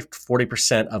 And 20 to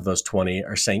 40% of those 20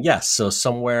 are saying yes. So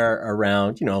somewhere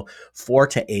around, 4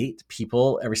 to 8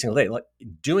 people every single day. Like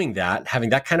doing that, having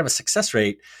that kind of a success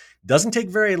rate doesn't take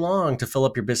very long to fill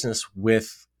up your business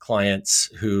with clients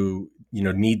who,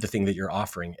 need the thing that you're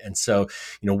offering. And so,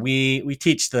 we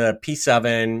teach the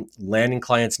P7 Landing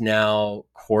Clients Now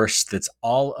course that's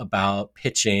all about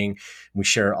pitching. We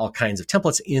share all kinds of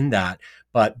templates in that.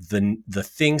 But the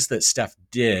things that Steph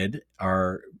did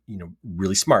are,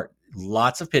 really smart.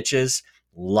 Lots of pitches,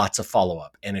 lots of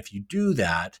follow-up. And if you do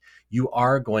that, you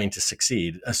are going to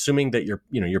succeed, assuming that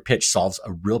your pitch solves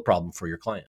a real problem for your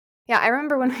client. Yeah, I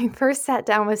remember when we first sat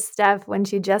down with Steph when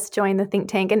she just joined the think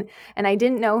tank and I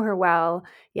didn't know her well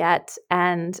yet.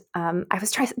 And I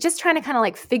was just trying to kind of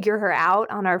like figure her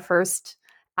out on our first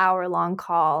hour-long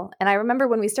call. And I remember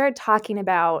when we started talking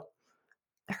about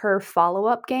her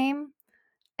follow-up game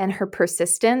and her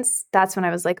persistence, that's when I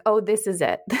was like, oh, this is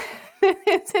it.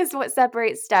 This is what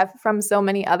separates Steph from so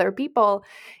many other people,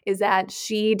 is that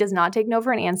she does not take no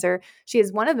for an answer. She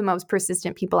is one of the most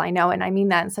persistent people I know, and I mean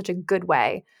that in such a good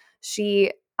way.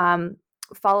 She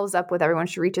follows up with everyone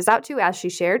she reaches out to, as she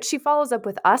shared. She follows up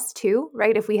with us too,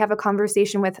 right? If we have a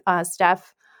conversation with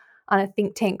Steph on a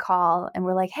think tank call and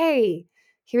we're like, hey,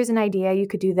 here's an idea, you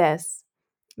could do this.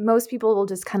 Most people will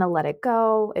just kind of let it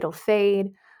go. It'll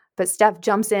fade. But Steph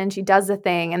jumps in, she does the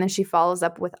thing, and then she follows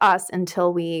up with us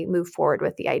until we move forward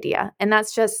with the idea. And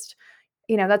that's just,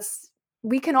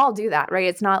 we can all do that, right?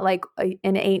 It's not like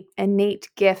an innate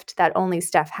gift that only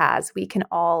Steph has. We can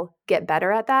all get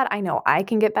better at that. I know I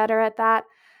can get better at that.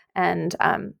 And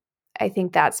I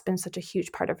think that's been such a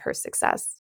huge part of her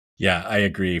success. Yeah, I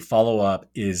agree. Follow up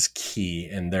is key.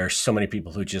 And there are so many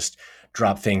people who just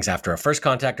drop things after a first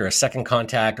contact or a second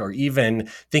contact, or even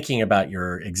thinking about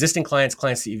your existing clients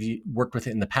that you've worked with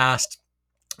in the past.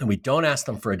 And we don't ask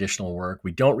them for additional work.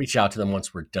 We don't reach out to them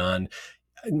once we're done.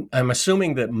 I'm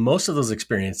assuming that most of those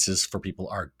experiences for people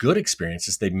are good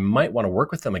experiences. They might want to work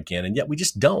with them again, and yet we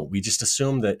just don't. We just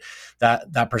assume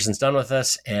that person's done with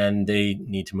us and they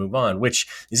need to move on, which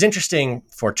is interesting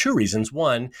for two reasons.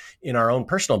 One, in our own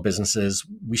personal businesses,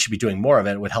 we should be doing more of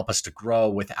it. It would help us to grow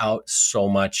without so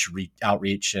much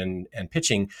outreach and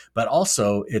pitching. But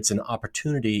also, it's an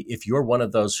opportunity if you're one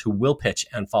of those who will pitch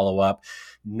and follow up,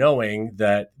 knowing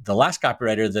that the last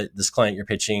copywriter that this client you're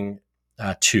pitching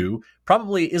to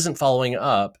probably isn't following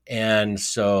up. And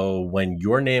so when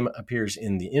your name appears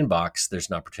in the inbox, there's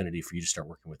an opportunity for you to start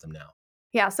working with them now.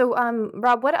 Yeah. So,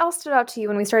 Rob, what else stood out to you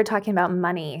when we started talking about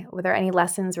money? Were there any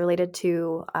lessons related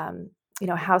to,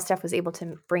 how Steph was able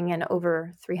to bring in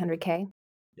over $300K?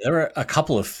 There were a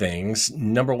couple of things.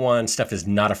 Number one, Steph is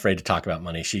not afraid to talk about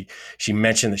money. She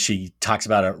mentioned that she talks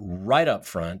about it right up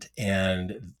front,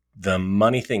 and the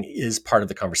money thing is part of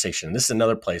the conversation. This is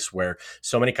another place where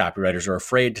so many copywriters are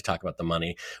afraid to talk about the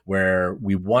money, where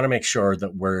we want to make sure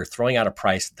that we're throwing out a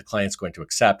price that the client's going to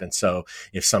accept. And so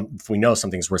if we know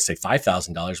something's worth, say,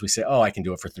 $5,000, we say, oh, I can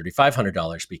do it for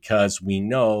 $3,500, because we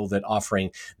know that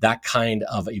offering that kind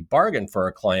of a bargain for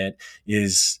a client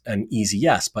is an easy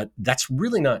yes. But that's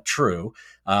really not true.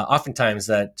 Oftentimes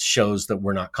that shows that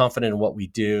we're not confident in what we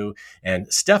do. And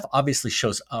Steph obviously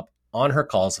shows up on her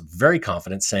calls, very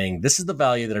confident, saying, this is the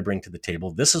value that I bring to the table.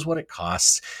 This is what it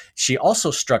costs. She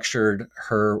also structured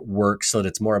her work so that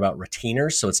it's more about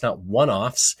retainers. So it's not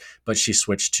one-offs, but she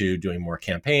switched to doing more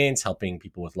campaigns, helping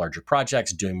people with larger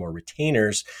projects, doing more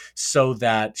retainers, so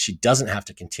that she doesn't have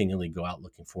to continually go out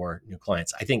looking for new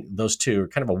clients. I think those two are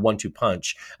kind of a 1-2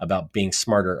 punch about being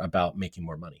smarter about making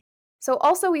more money. So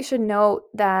also we should note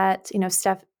that,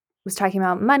 Steph was talking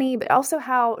about money, but also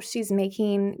how she's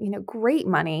making, great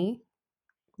money,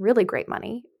 really great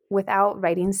money, without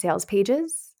writing sales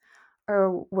pages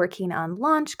or working on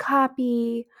launch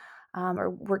copy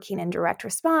or working in direct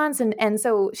response. And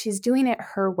so she's doing it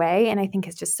her way. And I think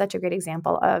it's just such a great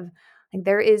example of, like,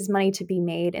 there is money to be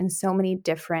made in so many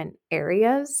different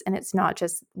areas. And it's not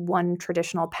just one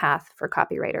traditional path for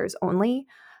copywriters only.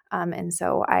 And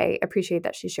so I appreciate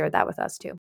that she shared that with us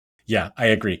too. Yeah, I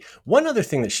agree. One other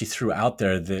thing that she threw out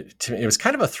there that it was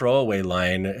kind of a throwaway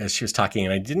line as she was talking,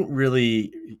 and it didn't really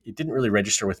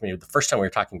register with me the first time we were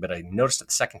talking, but I noticed it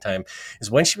the second time, is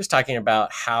when she was talking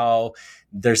about how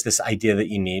there's this idea that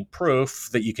you need proof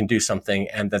that you can do something,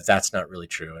 and that's not really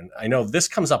true. And I know this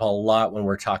comes up a lot when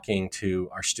we're talking to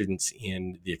our students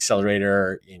in the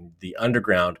accelerator, in the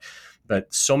underground,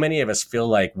 but so many of us feel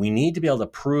like we need to be able to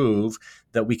prove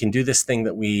that we can do this thing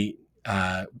that we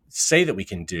say that we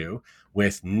can do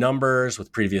with numbers,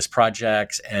 with previous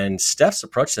projects. And Steph's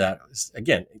approach to that is,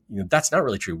 again, that's not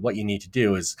really true. What you need to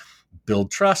do is build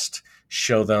trust,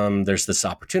 show them there's this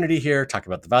opportunity here, talk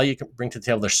about the value you can bring to the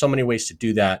table. There's so many ways to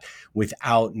do that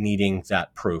without needing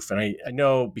that proof. And I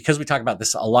know, because we talk about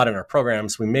this a lot in our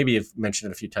programs, we maybe have mentioned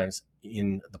it a few times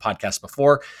in the podcast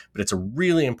before, but it's a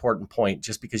really important point.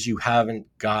 Just because you haven't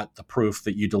got the proof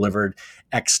that you delivered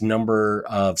X number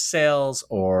of sales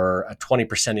or a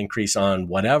 20% increase on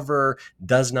whatever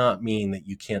does not mean that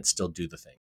you can't still do the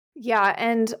thing. Yeah,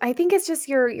 and I think it's just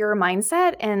your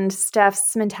mindset, and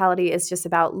Steph's mentality is just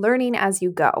about learning as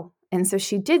you go. And so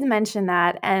she did mention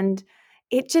that, and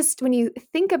it just, when you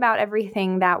think about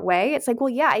everything that way, it's like, well,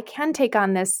 yeah, I can take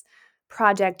on this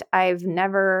project I've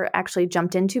never actually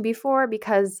jumped into before,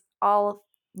 because I'll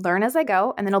learn as I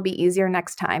go, and then it'll be easier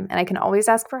next time. And I can always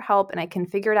ask for help, and I can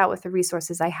figure it out with the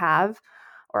resources I have.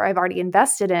 or I've already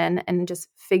invested in and just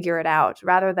figure it out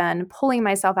rather than pulling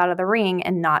myself out of the ring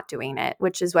and not doing it,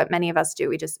 which is what many of us do.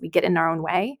 We get in our own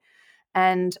way.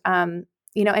 And, and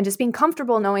just being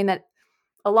comfortable knowing that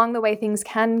along the way, things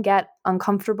can get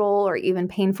uncomfortable or even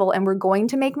painful, and we're going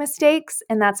to make mistakes,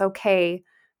 and that's okay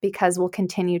because we'll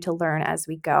continue to learn as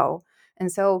we go.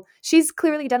 And so she's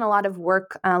clearly done a lot of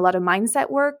work, a lot of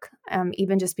mindset work,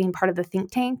 even just being part of the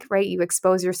think tank, right? You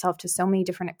expose yourself to so many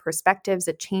different perspectives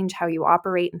that change how you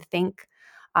operate and think.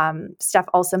 Steph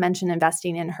also mentioned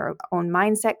investing in her own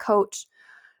mindset coach.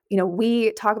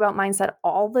 We talk about mindset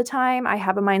all the time. I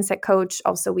have a mindset coach.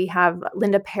 Also, we have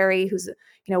Linda Perry, who's,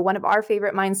 one of our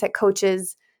favorite mindset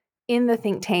coaches in the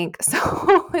think tank.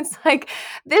 So it's like,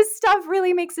 this stuff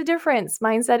really makes a difference.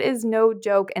 Mindset is no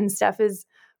joke. And Steph is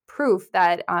proof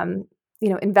that,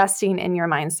 investing in your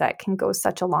mindset can go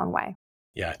such a long way.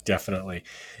 Yeah, definitely.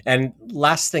 And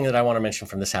last thing that I want to mention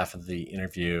from this half of the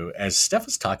interview, as Steph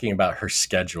was talking about her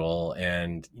schedule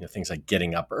and things like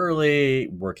getting up early,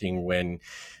 working when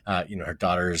her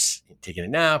daughter's taking a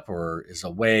nap or is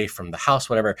away from the house,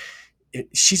 whatever.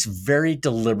 She's very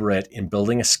deliberate in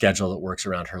building a schedule that works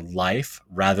around her life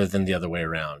rather than the other way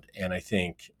around. And I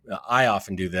think I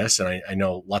often do this, and I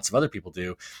know lots of other people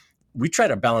do. We try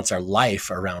to balance our life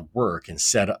around work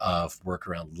instead of work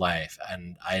around life.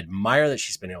 And I admire that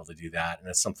she's been able to do that. And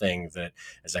it's something that,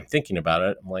 as I'm thinking about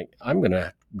it, I'm like, I'm going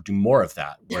to do more of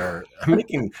that, where I'm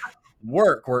making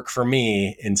work for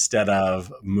me instead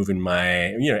of moving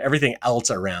my, everything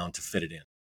else around to fit it in.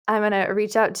 I'm going to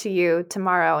reach out to you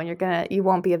tomorrow, and you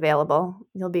won't be available.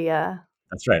 You'll be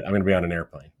That's right. I'm going to be on an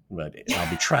airplane, but I'll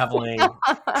be traveling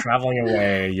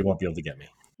away. You won't be able to get me.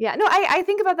 Yeah, no, I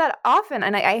think about that often,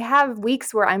 and I have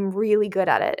weeks where I'm really good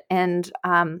at it, and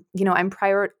I'm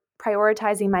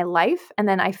prioritizing my life, and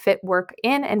then I fit work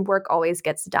in, and work always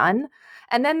gets done.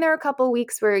 And then there are a couple of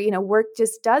weeks where work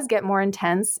just does get more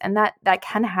intense, and that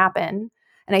can happen.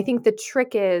 And I think the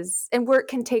trick is, and work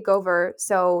can take over,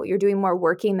 so you're doing more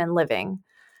working than living.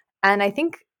 And I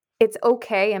think it's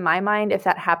okay in my mind if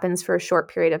that happens for a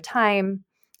short period of time,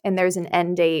 and there's an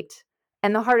end date.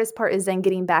 And the hardest part is then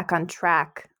getting back on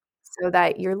track so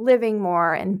that you're living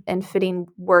more and fitting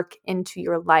work into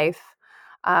your life.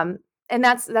 And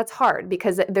that's hard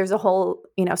because there's a whole,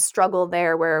 struggle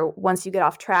there where once you get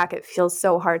off track, it feels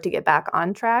so hard to get back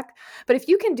on track. But if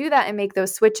you can do that and make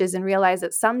those switches and realize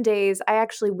that some days I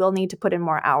actually will need to put in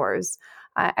more hours,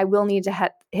 I will need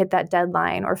to hit that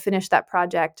deadline or finish that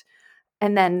project.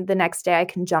 And then the next day I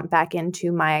can jump back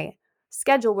into my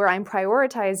schedule where I'm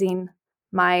prioritizing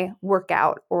my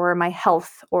workout or my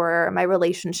health or my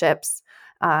relationships.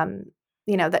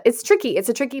 That it's tricky. It's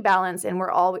a tricky balance, and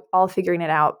we're all figuring it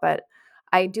out. But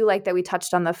I do like that we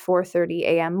touched on the 4:30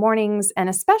 a.m. mornings, and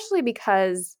especially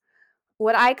because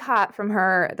what I caught from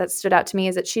her that stood out to me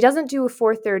is that she doesn't do a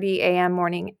 4:30 a.m.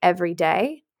 morning every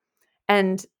day.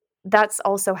 And that's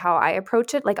also how I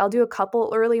approach it. Like, I'll do a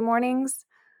couple early mornings,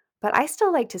 but I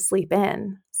still like to sleep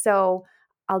in. So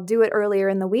I'll do it earlier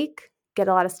in the week, get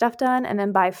a lot of stuff done. And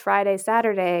then by Friday,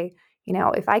 Saturday,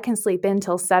 if I can sleep in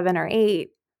till 7 or 8,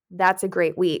 that's a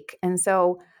great week. And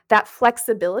so that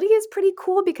flexibility is pretty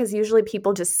cool because usually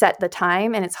people just set the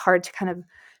time and it's hard to kind of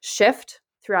shift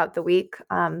throughout the week.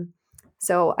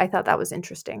 So I thought that was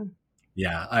interesting.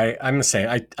 Yeah, I'm the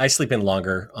same. I sleep in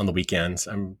longer on the weekends.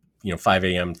 I'm 5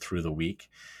 a.m. through the week,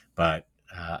 but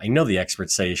I know the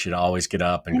experts say you should always get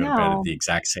up and go to bed at the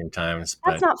exact same times.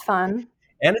 But that's not fun.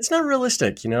 And it's not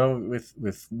realistic,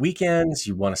 with weekends,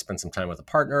 you want to spend some time with a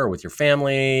partner or with your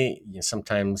family.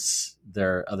 Sometimes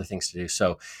there are other things to do.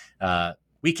 So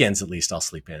weekends, at least, I'll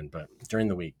sleep in. But during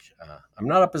the week, I'm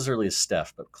not up as early as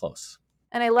Steph, but close.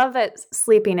 And I love that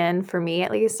sleeping in, for me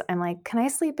at least, I'm like, can I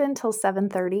sleep in till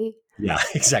 7:30? Yeah,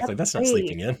 exactly. That's not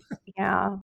sleeping in.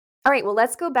 Yeah. All right, well,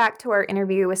 let's go back to our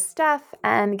interview with Steph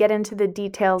and get into the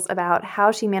details about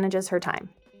how she manages her time.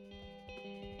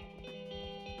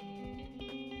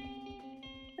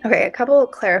 Okay, a couple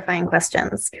clarifying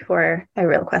questions before my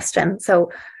real question.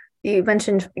 So you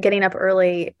mentioned getting up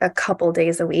early a couple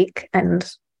days a week, and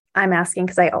I'm asking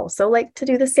because I also like to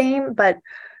do the same, but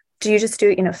do you just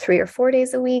do, 3 or 4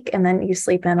 days a week and then you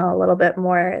sleep in a little bit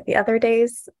more the other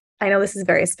days? I know this is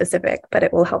very specific, but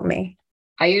it will help me.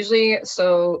 I usually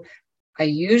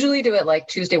do it like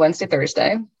Tuesday, Wednesday,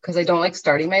 Thursday, because I don't like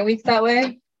starting my week that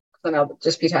way. Then I'll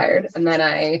just be tired. And then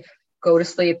I go to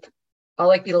sleep.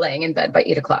 I'll be laying in bed by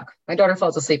 8:00. My daughter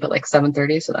falls asleep at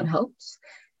 7:30, so that helps.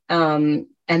 And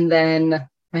then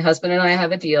my husband and I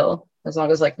have a deal. As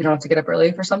long as we don't have to get up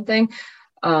early for something,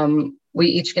 we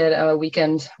each get a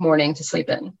weekend morning to sleep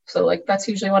in. So that's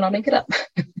usually when I'll make it up.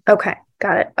 Okay,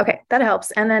 got it. Okay, that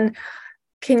helps. And then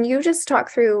Can you just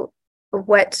talk through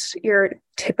what your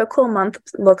typical month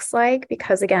looks like?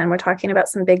 Because again, we're talking about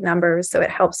some big numbers, so it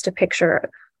helps to picture,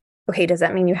 okay, does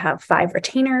that mean you have 5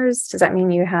 retainers? Does that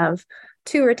mean you have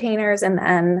 2 retainers and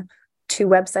then 2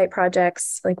 website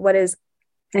projects? Like, what is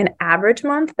an average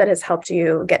month that has helped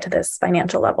you get to this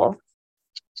financial level?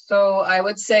 So I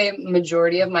would say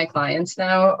majority of my clients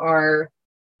now are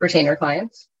retainer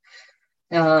clients.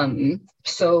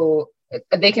 So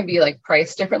they can be like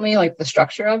priced differently, like the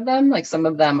structure of them. Like some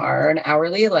of them are an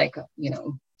hourly, like,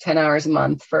 10 hours a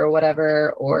month for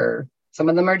whatever, or some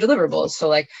of them are deliverables. So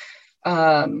like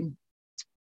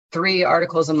 3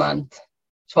 articles a month,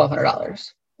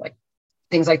 $1,200, like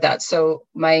things like that. So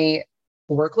my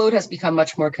workload has become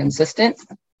much more consistent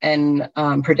and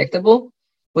predictable,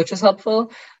 which is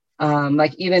helpful.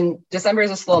 Like even December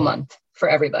is a slow month for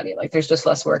everybody. Like there's just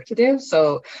less work to do.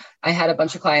 So I had a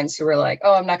bunch of clients who were like,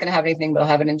 oh, I'm not going to have anything, but I'll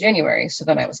have it in January. So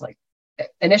then I was like,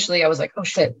 initially I was like, oh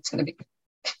shit, it's going to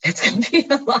be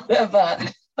a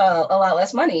lot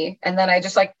less money. And then I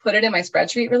just like put it in my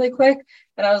spreadsheet really quick.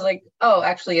 And I was like, oh,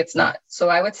 actually it's not. So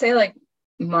I would say like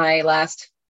my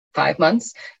last 5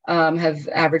 months have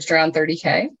averaged around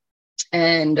 30K,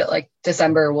 and like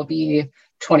December will be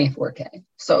 24K.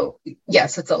 So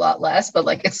yes, it's a lot less, but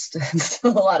like it's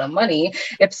still a lot of money.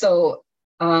 If so,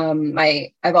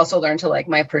 I've also learned to like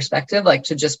my perspective, like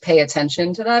to just pay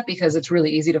attention to that, because it's really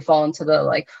easy to fall into the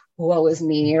like, woe is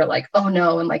me, or like, oh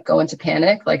no, and like go into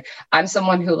panic. Like I'm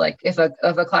someone who like, if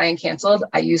a client canceled,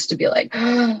 I used to be like,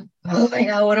 oh my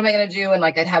God, what am I going to do? And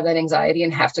like, I'd have that anxiety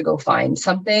and have to go find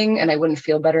something, and I wouldn't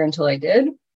feel better until I did.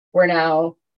 Where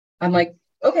now I'm like,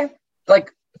 okay,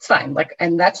 like it's fine. Like,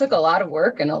 and that took a lot of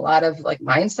work and a lot of like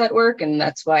mindset work. And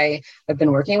that's why I've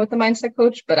been working with the mindset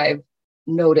coach, but I've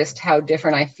noticed how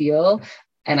different I feel.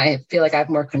 And I feel like I have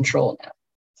more control now.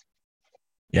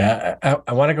 Yeah,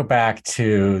 I want to go back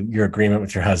to your agreement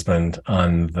with your husband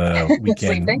on the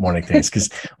weekend morning things, because,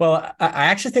 well, I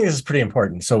actually think this is pretty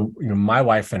important. So, my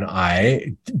wife and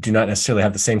I do not necessarily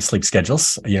have the same sleep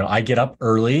schedules. I get up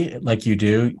early like you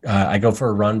do. I go for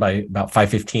a run by about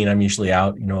 5:15. I'm usually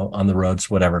out, on the roads,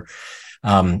 whatever.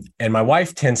 And my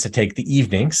wife tends to take the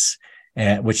evenings,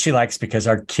 which she likes because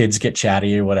our kids get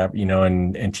chatty or whatever,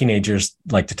 and teenagers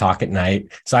like to talk at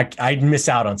night. So I miss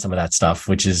out on some of that stuff,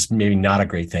 which is maybe not a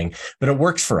great thing, but it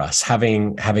works for us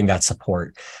having that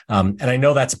support. And I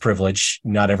know that's a privilege.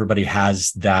 Not everybody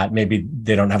has that. Maybe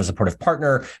they don't have a supportive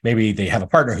partner. Maybe they have a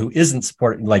partner who isn't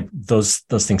supporting. Like those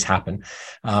things happen.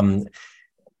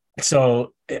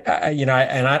 So,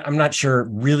 I'm not sure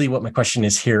really what my question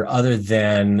is here, other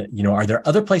than, are there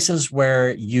other places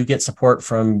where you get support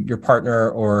from your partner,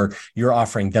 or you're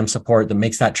offering them support that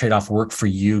makes that trade-off work for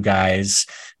you guys,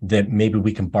 that maybe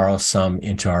we can borrow some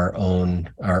into our own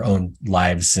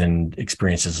lives and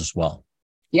experiences as well?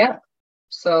 Yeah.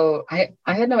 So I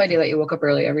had no idea that you woke up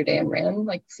early every day and ran.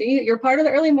 Like, see, you're part of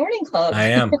the early morning club. I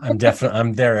am.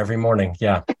 I'm there every morning.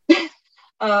 Yeah.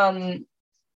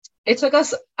 It took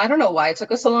us, I don't know why it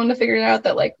took us so long to figure it out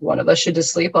that like one of us should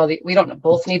just sleep we don't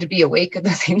both need to be awake at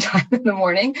the same time in the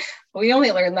morning. We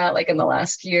only learned that like in the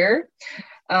last year.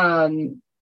 And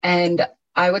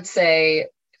I would say,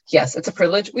 yes, it's a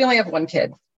privilege. We only have one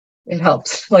kid. It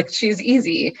helps. Like she's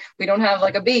easy. We don't have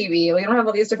like a baby. We don't have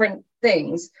all these different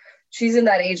things. She's in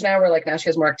that age now where like now she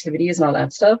has more activities and all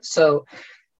that stuff. So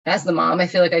as the mom, I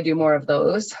feel like I do more of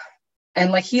those.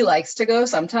 And like he likes to go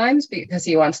sometimes because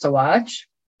he wants to watch.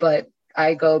 But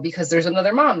I go because there's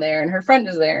another mom there and her friend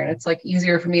is there. And it's like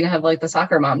easier for me to have like the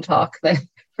soccer mom talk than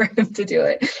for him to do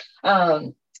it.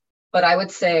 But I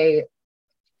would say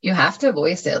you have to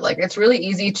voice it. Like, it's really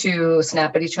easy to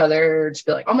snap at each other, to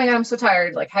be like, oh my God, I'm so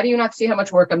tired. Like, how do you not see how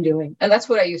much work I'm doing? And that's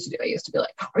what I used to do. I used to be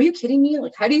like, are you kidding me?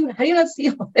 Like, how do you not see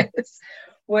all this?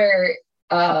 Where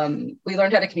we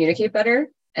learned how to communicate better.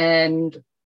 And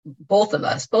both of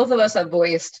us have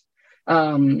voiced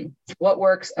what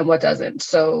works and what doesn't.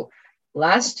 So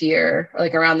last year,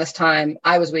 like around this time,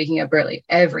 I was waking up early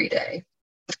every day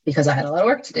because I had a lot of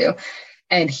work to do.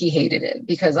 And he hated it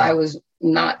because I was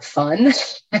not fun.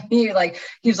 He was like,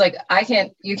 you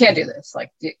can't do this.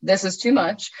 Like, this is too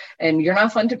much and you're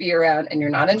not fun to be around and you're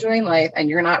not enjoying life and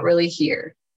you're not really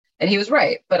here. And he was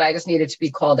right, but I just needed to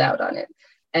be called out on it.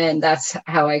 And that's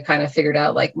how I kind of figured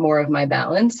out like more of my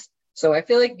balance. So I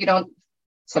feel like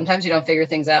sometimes you don't figure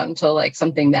things out until like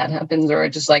something bad happens or it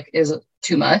just like is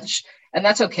too much. And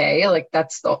that's okay. Like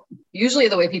that's usually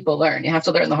the way people learn. You have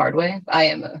to learn the hard way. I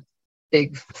am a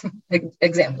big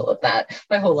example of that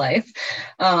my whole life.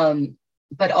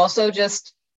 But also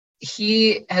just,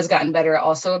 he has gotten better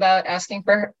also about asking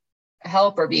for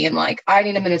help or being like, I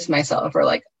need a minute to myself, or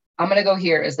like, I'm going to go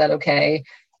here. Is that okay?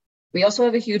 we also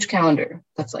have a huge calendar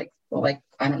that's like,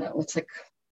 I don't know, it's like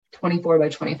 24 by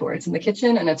 24. It's in the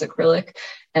kitchen and it's acrylic.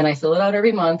 And I fill it out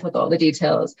every month with all the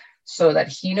details so that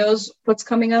he knows what's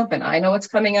coming up and I know what's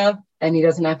coming up. And he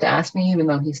doesn't have to ask me, even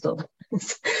though he still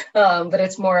does. But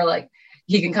it's more like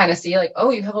he can kind of see like,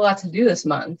 oh, you have a lot to do this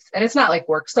month. And it's not like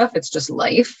work stuff. It's just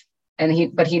life.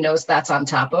 But he knows that's on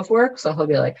top of work. So he'll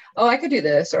be like, oh, I could do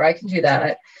this or I can do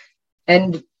that.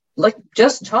 And like,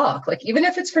 just talk, like, even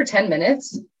if it's for 10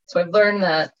 minutes. So I've learned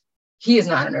that he is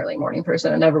not an early morning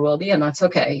person and never will be. And that's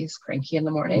okay. He's cranky in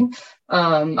the morning.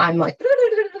 I'm like,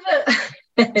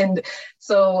 and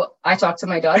so I talk to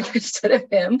my daughter instead of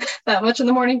him that much in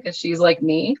the morning because she's like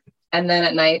me. And then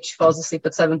at night she falls asleep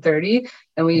at 7:30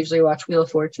 and we usually watch Wheel of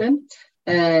Fortune.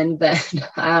 And then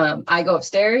I go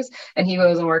upstairs and he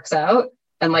goes and works out.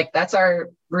 And like, that's our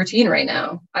routine right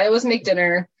now. I always make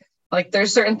dinner. Like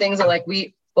there's certain things that like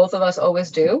both of us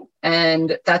always do.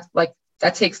 And that's like,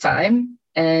 that takes time.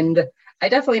 And I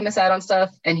definitely miss out on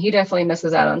stuff and he definitely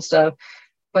misses out on stuff.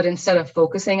 But instead of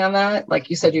focusing on that, like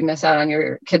you said, you miss out on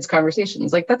your kids'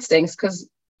 conversations. Like that stinks because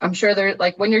I'm sure they're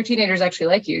like, when your teenagers actually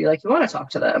like you want to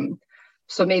talk to them.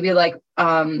 So maybe like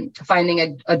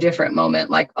finding a different moment,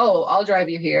 like, oh, I'll drive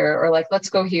you here, or like, let's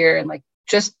go here, and like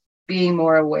just being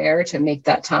more aware to make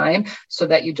that time so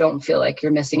that you don't feel like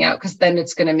you're missing out, because then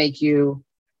it's going to make you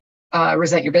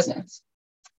resent your business.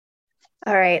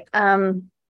 All right.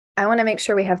 I want to make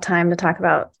sure we have time to talk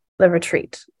about the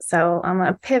retreat. So I'm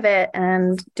going to pivot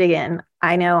and dig in.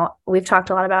 I know we've talked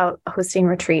a lot about hosting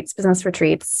retreats, business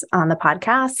retreats on the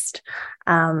podcast.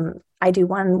 I do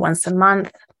one once a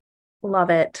month.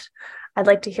 Love it. I'd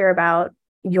like to hear about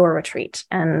your retreat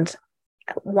and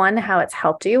one, how it's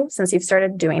helped you since you've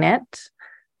started doing it.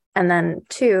 And then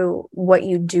two, what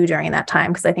you do during that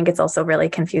time. Because I think it's also really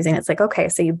confusing. It's like, okay,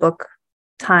 so you book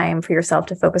time for yourself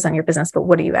to focus on your business, but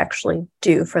what do you actually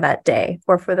do for that day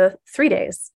or for the 3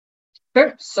 days?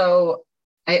 Sure. So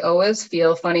I always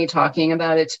feel funny talking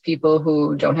about it to people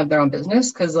who don't have their own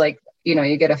business. Cause like, you know,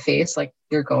 you get a face like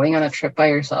you're going on a trip by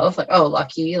yourself, like, oh,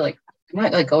 lucky, like I'm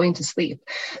not like going to sleep.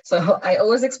 So I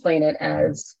always explain it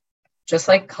as just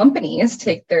like companies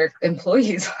take their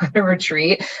employees on a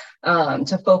retreat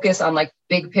to focus on like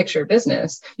big picture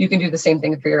business. You can do the same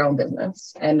thing for your own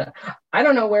business. And I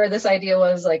don't know where this idea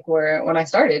was like when I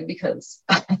started, because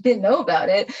I didn't know about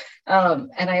it. And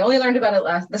I only learned about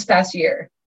it this past year.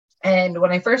 And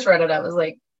when I first read it, I was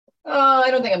like, oh,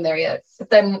 I don't think I'm there yet. But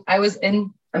then I'm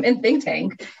in Think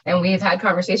Tank and we've had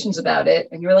conversations about it.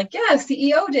 And you were like, yeah,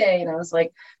 CEO day. And I was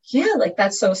like, yeah, like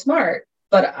that's so smart.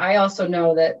 But I also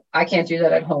know that I can't do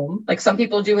that at home. Like some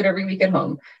people do it every week at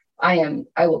home. I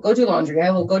will go do laundry.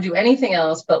 I will go do anything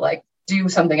else, but like do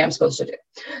something I'm supposed to do.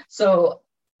 So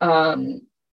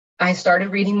I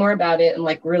started reading more about it and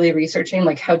like really researching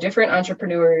like how different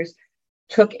entrepreneurs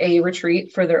took a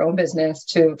retreat for their own business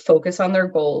to focus on their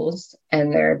goals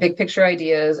and their big picture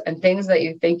ideas and things that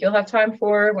you think you'll have time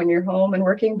for when you're home and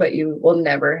working, but you will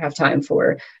never have time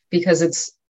for because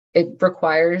it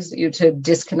requires you to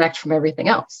disconnect from everything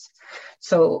else.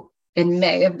 So in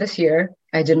May of this year,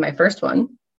 I did my first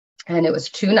one and it was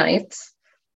 2 nights.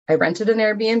 I rented an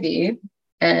Airbnb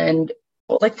and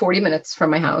like 40 minutes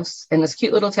from my house in this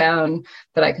cute little town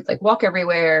that I could like walk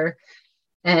everywhere.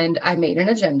 And I made an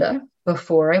agenda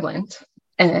before I went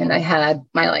and I had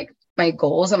my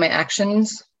goals and my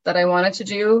actions that I wanted to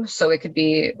do. So it could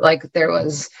be like there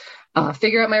was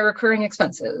figure out my recurring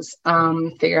expenses,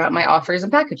 figure out my offers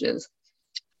and packages,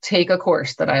 take a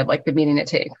course that I had like been meaning to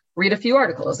take, read a few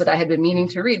articles that I had been meaning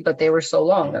to read, but they were so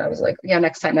long that I was like, yeah,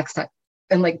 next time.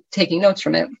 And like taking notes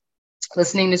from it,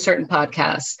 listening to certain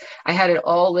podcasts. I had it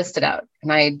all listed out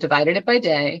and I divided it by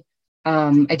day.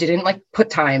 I didn't like put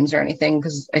times or anything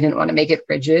because I didn't want to make it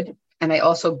rigid. And I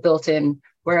also built in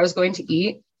where I was going to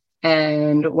eat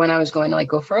and when I was going to like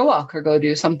go for a walk or go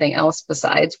do something else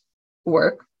besides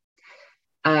work.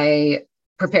 I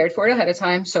prepared for it ahead of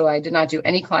time. So I did not do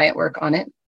any client work on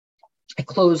it. I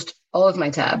closed all of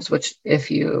my tabs, which if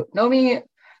you know me,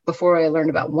 before I learned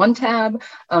about one tab,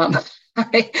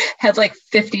 I had like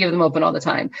 50 of them open all the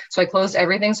time. So I closed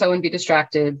everything so I wouldn't be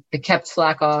distracted. I kept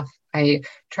Slack off. I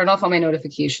turned off all my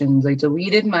notifications. I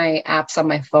deleted my apps on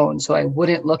my phone so I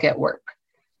wouldn't look at work.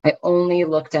 I only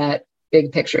looked at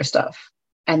big picture stuff.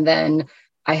 And then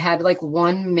I had like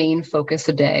one main focus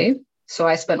a day. So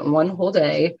I spent one whole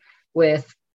day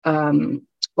with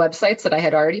websites that I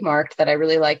had already marked that I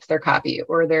really liked their copy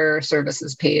or their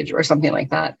services page or something like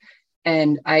that.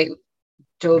 And I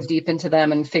dove deep into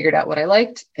them and figured out what I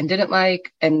liked and didn't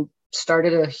like and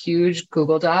started a huge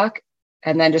Google Doc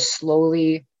and then just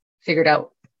slowly figured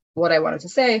out what I wanted to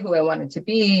say, who I wanted to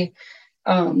be.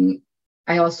 I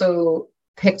I also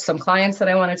picked some clients that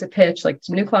I wanted to pitch, like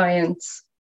some new clients.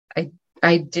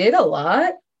 I did a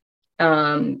lot.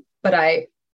 But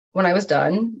when I was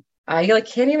done, I like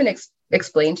can't even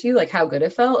explain to you like how good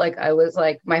it felt. Like I was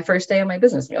like my first day of my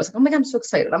business. And I was like, oh my God, I'm so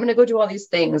excited. I'm going to go do all these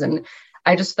things. And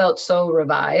I just felt so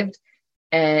revived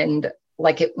and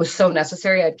like it was so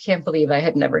necessary. I can't believe I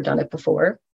had never done it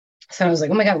before. So I was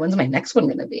like, oh my God, when's my next one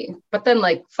going to be? But then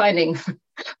like finding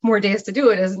more days to do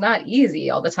it is not easy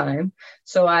all the time.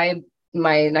 So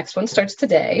my next one starts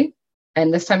today.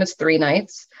 And this time it's 3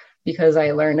 nights because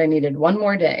I learned I needed one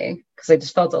more day because I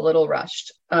just felt a little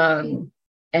rushed. And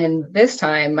this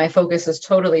time my focus is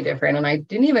totally different. And I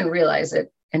didn't even realize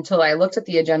it until I looked at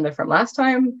the agenda from last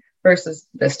time versus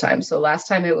this time. So last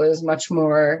time it was much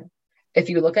more, if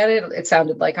you look at it, it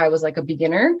sounded like I was like a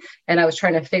beginner and I was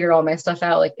trying to figure all my stuff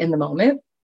out like in the moment.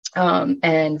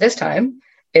 And this time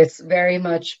it's very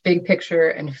much big picture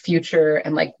and future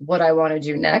and like what I want to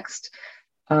do next.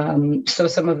 So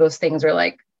some of those things are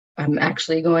like, I'm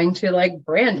actually going to like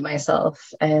brand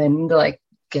myself and like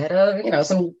get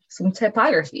some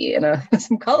typography and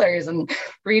some colors and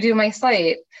redo my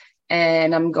site.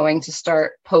 And I'm going to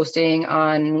start posting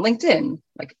on LinkedIn,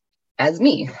 like as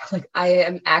me. Like I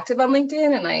am active on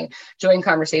LinkedIn and I join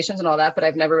conversations and all that, but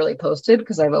I've never really posted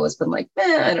because I've always been like,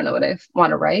 I don't know what I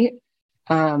want to write.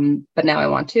 But now I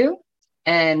want to.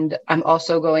 And I'm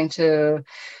also going to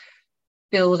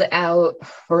build out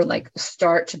or like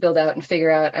start to build out and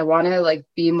figure out, I want to like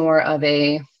be more of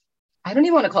I don't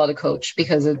even want to call it a coach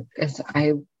because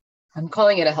I'm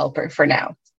calling it a helper for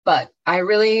now. But I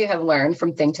really have learned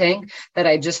from Think Tank that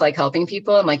I just like helping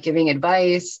people and like giving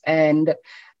advice. And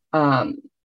I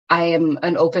am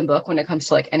an open book when it comes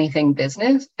to like anything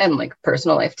business and like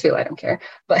personal life too. I don't care.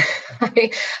 But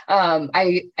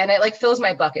it like fills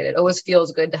my bucket. It always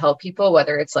feels good to help people,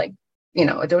 whether it's like,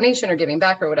 a donation or giving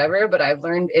back or whatever. But I've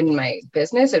learned in my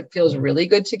business, it feels really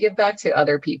good to give back to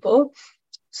other people.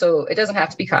 So it doesn't have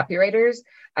to be copywriters.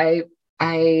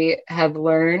 I have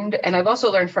learned, and I've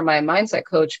also learned from my mindset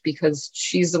coach because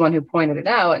she's the one who pointed it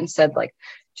out and said, like,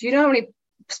 do you know how many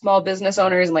small business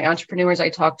owners and like entrepreneurs I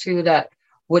talk to that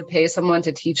would pay someone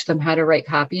to teach them how to write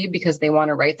copy because they want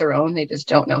to write their own. They just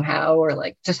don't know how, or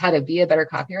like just how to be a better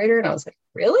copywriter. And I was like,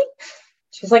 really?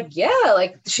 She's like, yeah,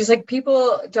 like, she's like,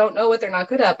 people don't know what they're not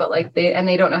good at, but like they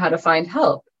don't know how to find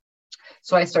help.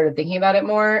 So I started thinking about it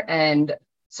more. And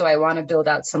so I want to build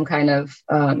out some kind of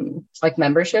like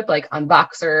membership, like on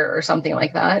Voxer or something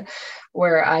like that,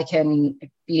 where I can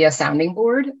be a sounding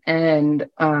board and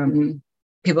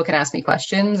people can ask me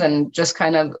questions and just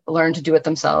kind of learn to do it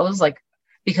themselves. Like,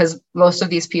 because most of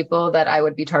these people that I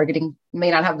would be targeting may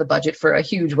not have the budget for a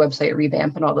huge website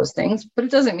revamp and all those things, but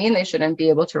it doesn't mean they shouldn't be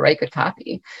able to write good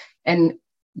copy. And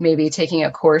maybe taking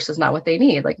a course is not what they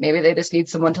need. Like maybe they just need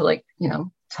someone to like,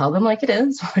 tell them like it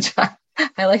is, which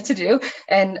I like to do,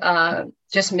 and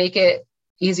just make it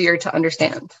easier to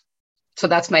understand. So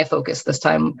that's my focus this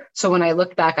time. So when I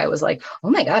looked back, I was like, oh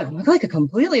my God, I'm like a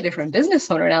completely different business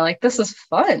owner now. Like, this is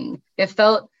fun. It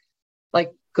felt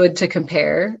like good to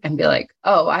compare and be like,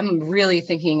 oh, I'm really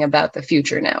thinking about the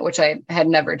future now, which I had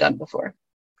never done before.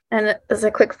 And as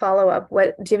a quick follow-up, do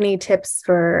you have any tips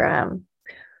for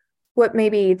what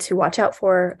maybe to watch out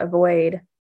for, avoid,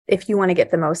 if you want to get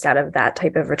the most out of that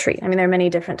type of retreat? I mean, there are many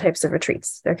different types of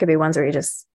retreats. There could be ones where you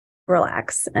just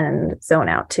relax and zone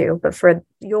out too. But for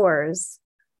yours,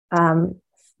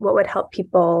 what would help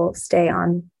people stay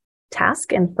on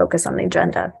task and focus on the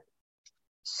agenda?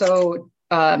 So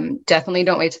definitely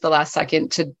don't wait to the last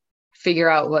second to figure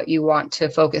out what you want to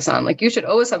focus on. Like, you should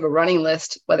always have a running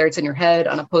list, whether it's in your head,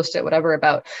 on a Post-it, whatever,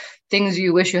 about things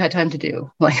you wish you had time to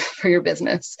do, like for your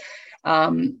business.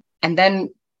 And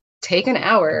then take an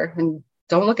hour and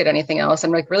don't look at anything else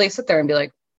and like really sit there and be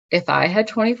like, if I had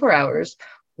 24 hours,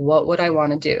 what would I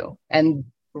want to do? And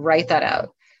write that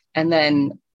out. And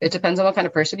then it depends on what kind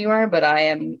of person you are, but I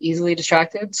am easily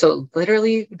distracted. So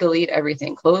literally delete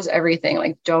everything, close everything,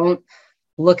 like don't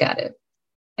look at it.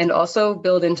 And also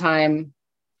build in time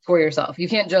for yourself. You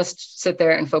can't just sit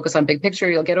there and focus on big picture.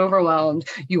 You'll get overwhelmed.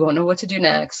 You won't know what to do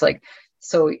next. Like,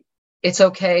 so it's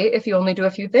okay if you only do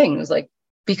a few things, like,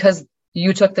 because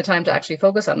you took the time to actually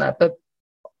focus on that, but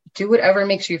do whatever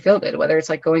makes you feel good, whether it's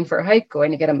like going for a hike,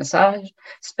 going to get a massage,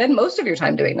 spend most of your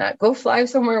time doing that. Go fly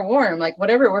somewhere warm, like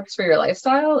whatever works for your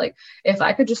lifestyle. Like if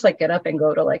I could just like get up and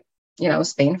go to like,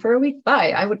 Spain for a week, bye,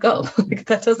 I would go. Like,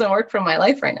 that doesn't work for my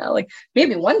life right now. Like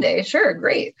maybe one day, sure,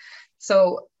 great.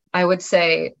 So I would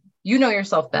say, you know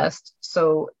yourself best.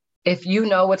 So if you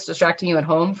know what's distracting you at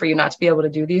home for you not to be able to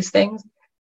do these things,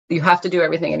 you have to do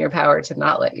everything in your power to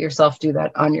not let yourself do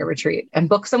that on your retreat, and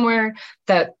book somewhere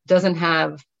that doesn't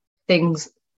have things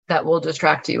that will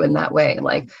distract you in that way.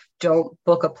 Like, don't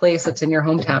book a place that's in your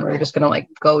hometown where you're just going to like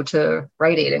go to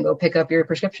Rite Aid and go pick up your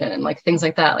prescription and like things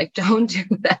like that. Like, don't do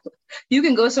that. You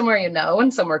can go somewhere,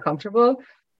 and somewhere comfortable,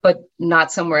 but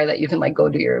not somewhere that you can like go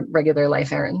do your regular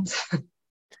life errands.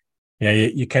 Yeah,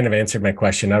 you kind of answered my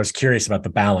question. I was curious about the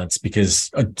balance because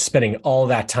spending all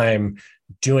that time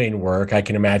doing work, I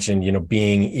can imagine,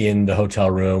 being in the hotel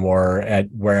room or at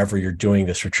wherever you're doing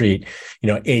this retreat,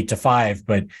 8 to 5,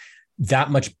 but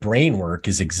that much brain work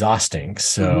is exhausting.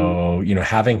 So,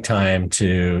 having time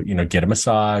to, get a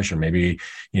massage or maybe,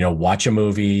 watch a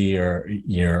movie or,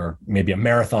 maybe a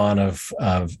marathon of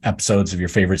episodes of your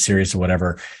favorite series or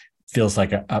whatever feels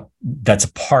like that's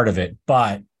a part of it.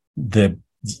 But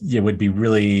it would be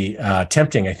really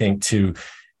tempting, I think, to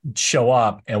show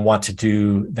up and want to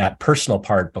do that personal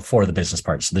part before the business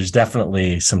part. So there's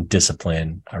definitely some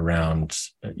discipline around,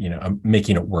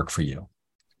 making it work for you.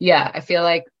 Yeah. I feel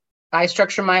like I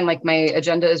structure mine, like my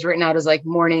agenda is written out as like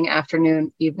morning,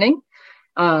 afternoon, evening.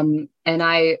 And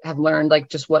I have learned like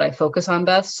just what I focus on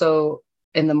best. So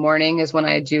in the morning is when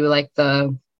I do like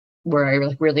where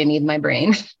I really need my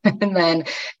brain. And then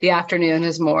the afternoon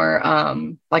is more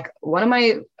like one of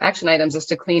my action items is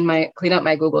to clean up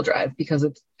my Google Drive because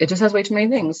it just has way too many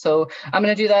things. So I'm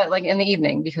going to do that like in the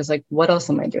evening because like, what else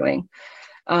am I doing?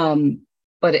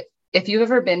 But if you've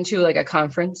ever been to like a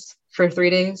conference for 3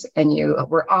 days and you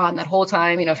were on that whole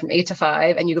time, from 8 to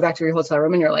 5, and you go back to your hotel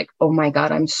room and you're like, oh my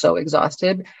God, I'm so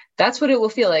exhausted. That's what it will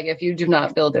feel like if you do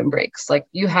not build in breaks. Like,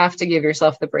 you have to give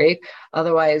yourself the break.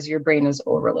 Otherwise your brain is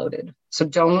overloaded. So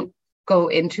don't go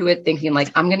into it thinking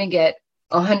like, I'm going to get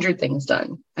 100 things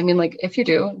done. I mean, like, if you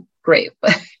do, great,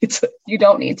 but you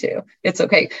don't need to. It's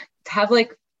okay. Have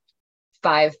like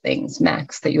 5 things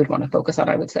max that you would want to focus on,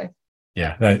 I would say.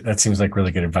 Yeah, that seems like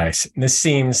really good advice. And this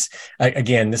seems,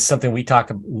 again, this is something we talk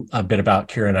a bit about,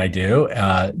 Kira and I do,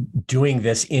 doing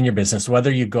this in your business, whether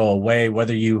you go away,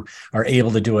 whether you are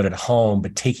able to do it at home,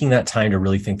 but taking that time to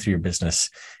really think through your business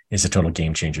is a total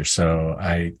game changer. So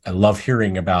I love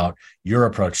hearing about your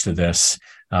approach to this,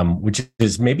 which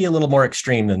is maybe a little more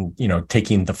extreme than,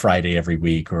 taking the Friday every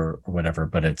week or whatever,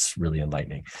 but it's really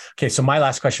enlightening. Okay. So my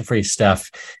last question for you, Steph,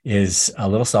 is a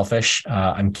little selfish.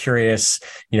 I'm curious,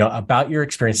 about your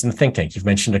experience in the think tank. You've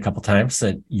mentioned a couple of times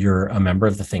that you're a member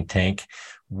of the think tank.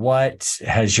 What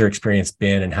has your experience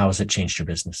been and how has it changed your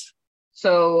business?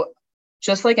 So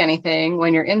just like anything,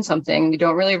 when you're in something, you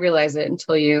don't really realize it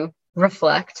until you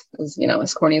reflect.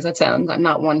 As corny as that sounds, I'm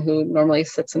not one who normally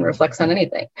sits and reflects on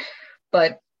anything.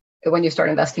 But when you start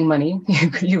investing money,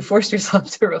 you force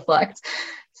yourself to reflect.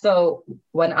 So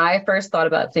when I first thought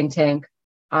about Think Tank,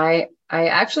 I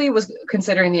actually was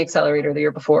considering the accelerator the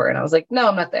year before. And I was like, no,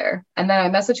 I'm not there. And then I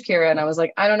messaged Kira and I was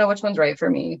like, I don't know which one's right for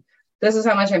me. This is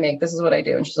how much I make. This is what I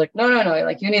do. And she's like, no.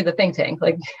 Like, you need the Think Tank.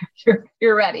 Like,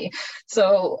 you're ready.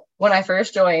 So when I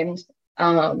first joined,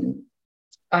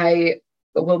 I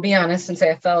will be honest and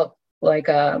say I felt like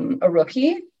a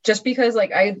rookie. Just because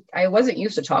like I wasn't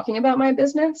used to talking about my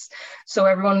business. So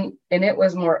everyone in it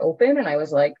was more open. And I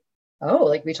was like, oh,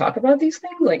 like we talk about these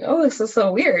things? Like, oh, this is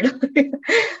so weird.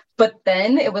 But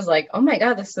then it was like, oh my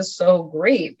God, this is so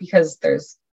great because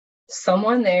there's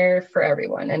someone there for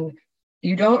everyone. And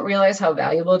you don't realize how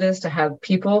valuable it is to have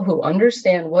people who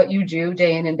understand what you do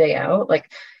day in and day out.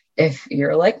 Like, if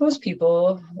you're like most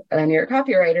people and you're a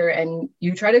copywriter and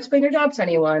you try to explain your job to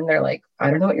anyone, they're like,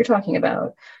 I don't know what you're talking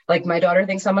about. Like, my daughter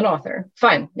thinks I'm an author.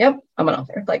 Fine. Yep. I'm an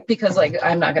author. Like, because like,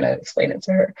 I'm not going to explain it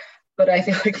to her, but I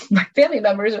feel like my family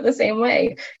members are the same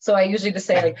way. So I usually just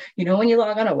say like, when you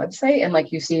log on a website and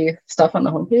like you see stuff on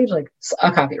the homepage, like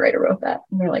a copywriter wrote that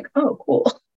and they're like, oh,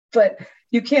 cool. But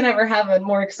you can't ever have a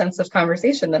more extensive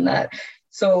conversation than that.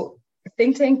 So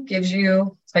Think Tank gives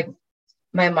you like,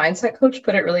 my mindset coach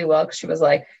put it really well because she was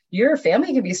like, your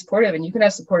family can be supportive and you can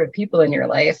have supportive people in your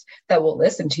life that will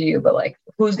listen to you, but like,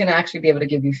 who's going to actually be able to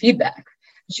give you feedback?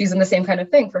 She's in the same kind of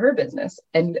thing for her business.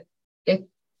 And it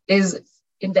is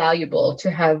invaluable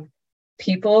to have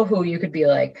people who you could be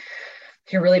like,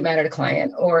 you're really mad at a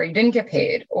client, or you didn't get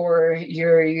paid, or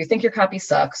you think your copy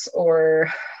sucks,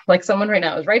 or like someone right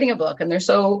now is writing a book and they're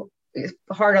so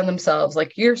hard on themselves.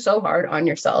 Like, you're so hard on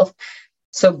yourself.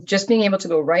 So just being able to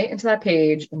go right into that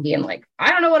page and being like,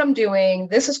 I don't know what I'm doing.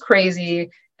 This is crazy.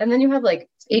 And then you have like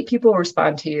 8 people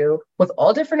respond to you with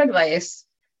all different advice.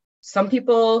 Some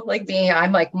people like me,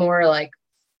 I'm like more like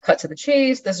cut to the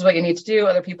chase. This is what you need to do.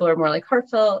 Other people are more like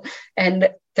heartfelt. And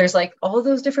there's like all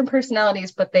those different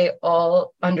personalities, but they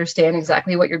all understand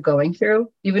exactly what you're going through.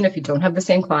 Even if you don't have the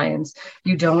same clients,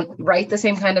 you don't write the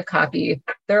same kind of copy.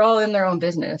 They're all in their own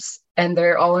business and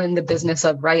they're all in the business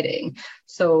of writing.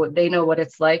 So they know what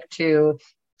it's like to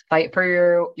fight for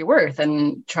your worth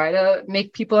and try to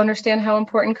make people understand how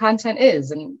important content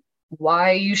is and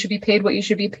why you should be paid what you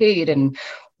should be paid and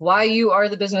why you are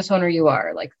the business owner you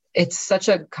are. Like, it's such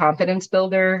a confidence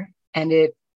builder. And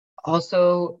it's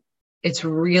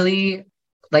really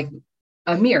like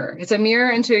a mirror. It's a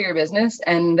mirror into your business.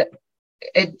 And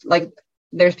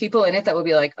there's people in it that will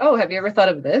be like, oh, have you ever thought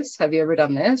of this? Have you ever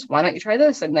done this? Why don't you try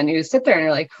this? And then you sit there and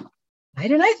you're like, why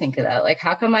didn't I think of that? Like,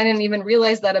 how come I didn't even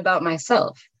realize that about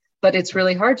myself? But it's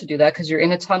really hard to do that because you're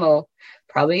in a tunnel,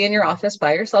 probably in your office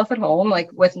by yourself at home, like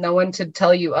with no one to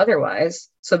tell you otherwise.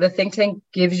 So the think tank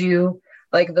gives you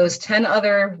like those 10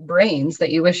 other brains that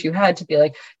you wish you had to be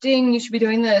like, ding, you should be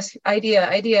doing this,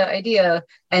 idea,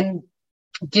 and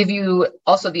give you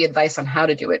also the advice on how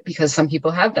to do it, because some people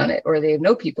have done it or they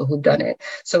know people who've done it.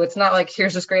 So it's not like,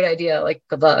 here's this great idea, like,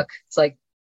 good luck. It's like,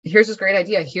 here's this great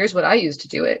idea. Here's what I used to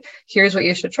do it. Here's what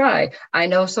you should try. I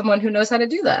know someone who knows how to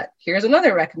do that. Here's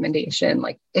another recommendation.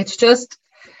 Like, it's just,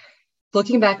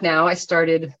 looking back now, I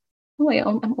started,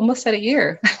 I'm almost at a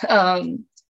year.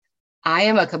 I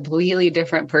am a completely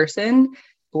different person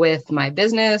with my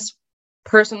business,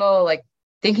 personal, like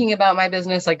thinking about my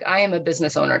business. Like, I am a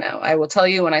business owner now. I will tell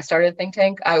you, when I started Think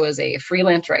Tank, I was a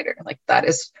freelance writer. Like, that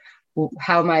is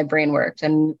how my brain worked.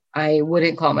 And I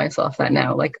wouldn't call myself that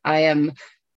now. Like, I am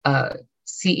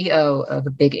CEO of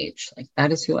a big H. Like,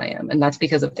 that is who I am. And that's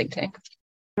because of Think Tank.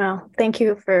 Well, thank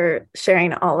you for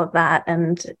sharing all of that.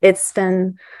 And it's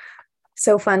been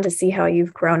so fun to see how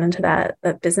you've grown into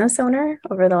that business owner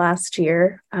over the last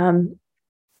year. I'm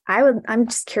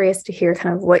just curious to hear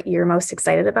kind of what you're most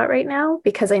excited about right now,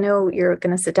 because I know you're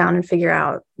going to sit down and figure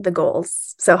out the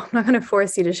goals. So I'm not going to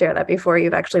force you to share that before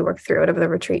you've actually worked through it over the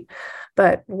retreat.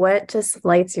 But what just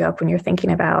lights you up when you're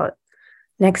thinking about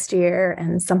next year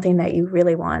and something that you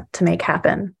really want to make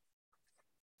happen?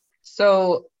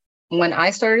 So when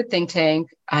I started Think Tank,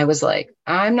 I was like,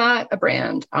 I'm not a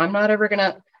brand.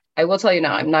 I will tell you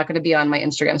now, I'm not going to be on my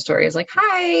Instagram stories like,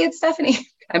 hi, it's Stephanie.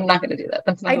 I'm not going to do that.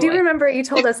 That's not I do remember you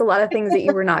told us a lot of things that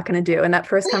you were not going to do. In that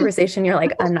first conversation, you're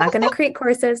like, I'm not going to create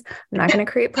courses. I'm not going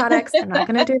to create products. I'm not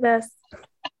going to do this.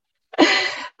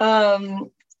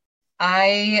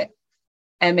 I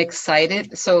am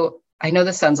excited. So I know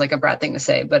this sounds like a brat thing to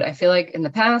say, but I feel like in the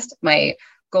past, my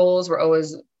goals were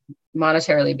always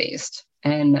monetarily based.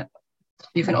 And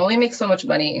you can only make so much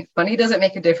money. Money doesn't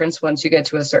make a difference once you get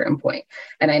to a certain point.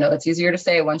 And I know it's easier to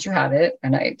say once you have it.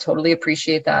 And I totally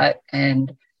appreciate that.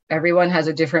 And everyone has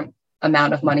a different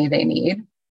amount of money they need.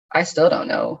 I still don't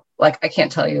know. Like, I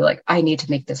can't tell you, like, I need to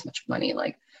make this much money.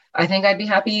 Like, I think I'd be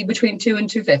happy between 2 and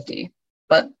 250,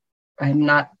 but I'm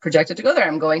not projected to go there.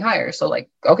 I'm going higher. So like,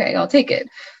 okay, I'll take it.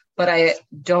 But I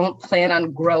don't plan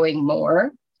on growing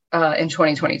more in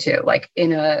 2022, like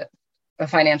in a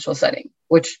financial setting,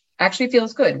 which actually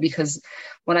feels good, because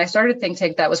when I started Think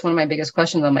Tank, that was one of my biggest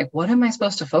questions. I'm like, what am I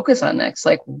supposed to focus on next?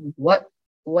 Like, what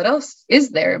else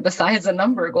is there besides a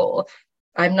number goal?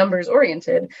 I'm numbers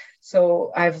oriented.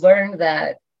 So I've learned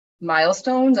that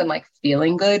milestones and like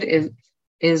feeling good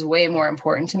is way more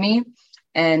important to me.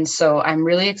 And so I'm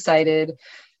really excited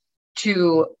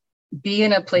to be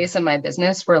in a place in my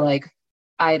business where like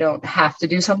I don't have to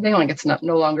do something, like it's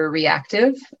no longer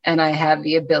reactive, and I have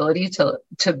the ability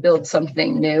to build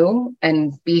something new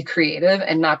and be creative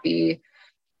and not be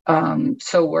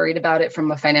so worried about it from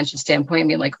a financial standpoint. I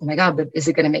mean, like, oh my God, but is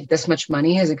it going to make this much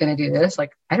money? Is it going to do this?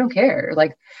 Like, I don't care.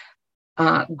 Like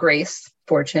Grace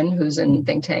Fortune, who's in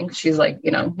Think Tank, she's like,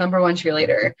 number one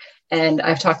cheerleader. And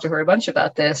I've talked to her a bunch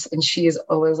about this, and she's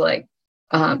always like,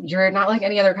 you're not like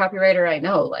any other copywriter I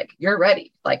know. Like, you're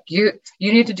ready. Like you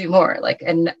need to do more. Like,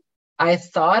 and I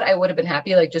thought I would have been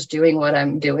happy, like just doing what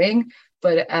I'm doing.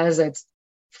 But as it's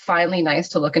finally nice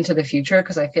to look into the future,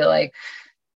 because I feel like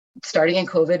starting in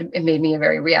COVID, it made me a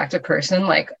very reactive person.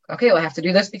 Like, okay, well, I have to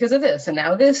do this because of this, and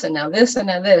now this, and now this, and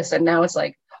now this. And now it's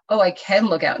like, oh, I can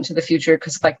look out into the future,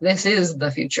 because like, this is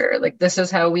the future. Like, this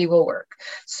is how we will work.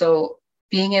 So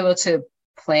being able to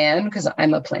plan, because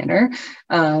I'm a planner,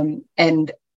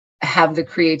 and have the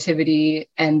creativity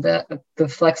and the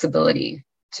flexibility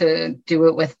to do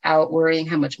it without worrying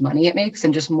how much money it makes,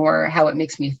 and just more how it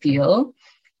makes me feel,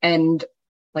 and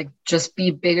like just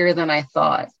be bigger than I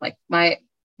thought. Like my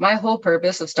whole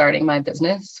purpose of starting my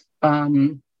business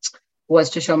was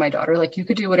to show my daughter, like, you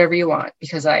could do whatever you want,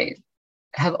 because I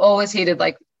have always hated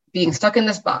like being stuck in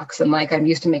this box. And like, I'm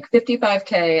used to make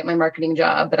 $55K at my marketing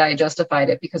job, but I justified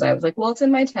it because I was like, well, it's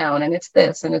in my town and it's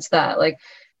this and it's that. Like,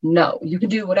 no, you can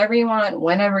do whatever you want,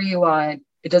 whenever you want.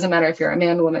 It doesn't matter if you're a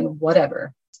man, woman,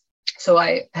 whatever. So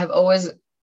I have always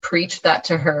preached that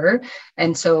to her.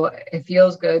 And so it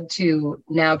feels good to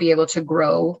now be able to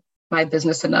grow my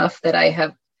business enough that I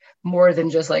have more than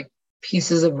just like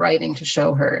pieces of writing to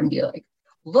show her and be like,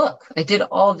 look, I did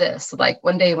all this. Like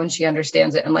one day when she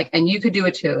understands it, I'm like, and you could do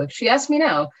it too. If she asks me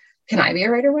now, can I be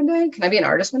a writer one day? Can I be an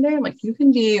artist one day? I'm like, you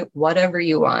can be whatever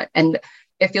you want. And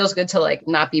it feels good to like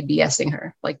not be BSing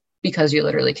her, like, because you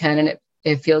literally can. And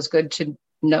it feels good to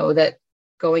know that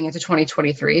going into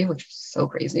 2023, which is so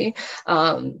crazy,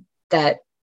 that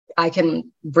I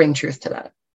can bring truth to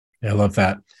that. I love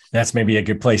that. That's maybe a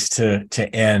good place to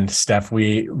end. Steph,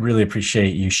 we really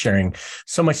appreciate you sharing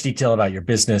so much detail about your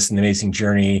business and the amazing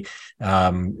journey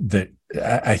that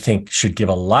I think should give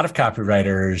a lot of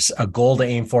copywriters a goal to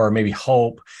aim for, or maybe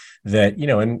hope that,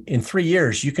 in 3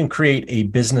 years, you can create a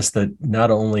business that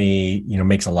not only,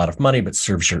 makes a lot of money, but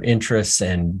serves your interests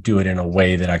and do it in a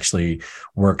way that actually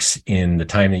works in the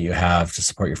time that you have to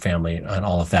support your family and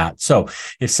all of that. So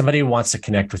if somebody wants to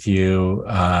connect with you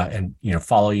and,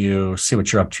 follow you, see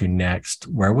what you're up to next,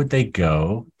 where would they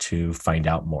go to find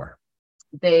out more?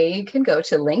 They can go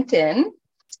to LinkedIn.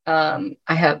 I'm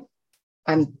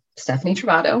Stephanie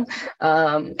Trovato,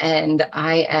 and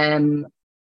I am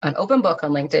an open book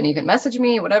on LinkedIn. You can message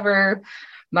me, whatever.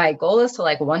 My goal is to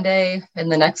like one day in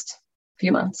the next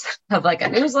few months have like a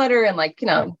newsletter and like,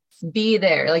 be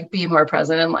there, like be more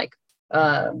present and like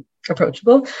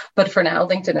approachable. But for now,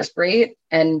 LinkedIn is great.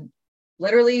 And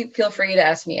literally feel free to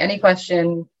ask me any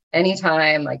question,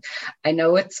 anytime. Like, I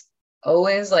know it's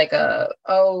always like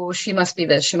oh, she must be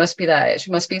this, she must be that,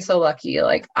 she must be so lucky.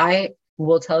 Like, I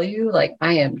will tell you, like,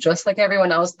 I am just like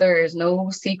everyone else. There is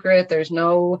no secret.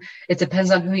 It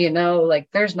depends on who you know. Like,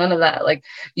 there's none of that. Like,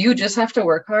 you just have to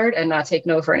work hard and not take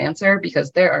no for an answer, because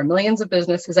there are millions of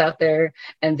businesses out there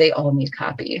and they all need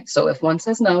copy. So if one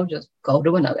says no, just go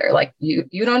to another. Like,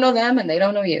 you don't know them and they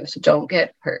don't know you. So don't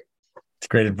get hurt. It's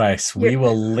great advice. We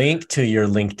will link to your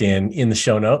LinkedIn in the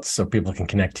show notes so people can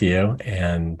connect to you.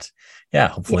 And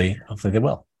hopefully they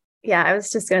will. Yeah, I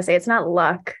was just going to say, it's not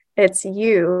luck. It's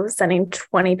you sending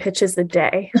 20 pitches a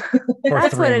day.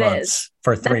 That's what it is.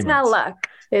 For 3 months. That's not luck.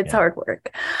 It's hard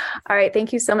work. All right.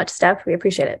 Thank you so much, Steph. We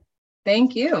appreciate it.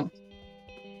 Thank you.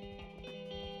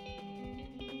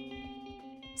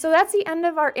 So that's the end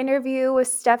of our interview with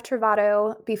Steph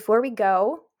Trovato. Before we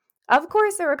go, of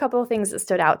course, there were a couple of things that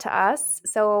stood out to us.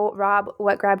 So, Rob,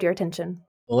 what grabbed your attention?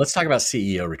 Well, let's talk about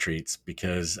CEO retreats,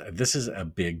 because this is a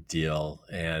big deal.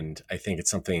 And I think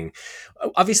it's something,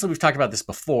 obviously we've talked about this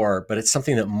before, but it's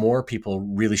something that more people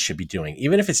really should be doing.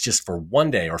 Even if it's just for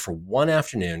one day or for one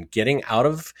afternoon, getting out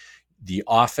of the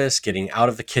office, getting out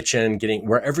of the kitchen, getting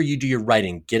wherever you do your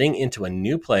writing, getting into a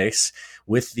new place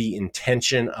with the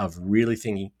intention of really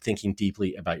thinking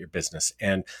deeply about your business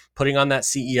and putting on that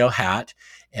CEO hat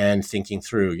and thinking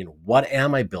through, what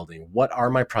am I building? What are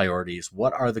my priorities?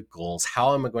 What are the goals?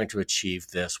 How am I going to achieve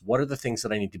this? What are the things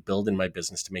that I need to build in my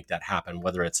business to make that happen?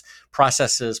 Whether it's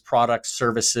processes, products,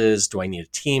 services, do I need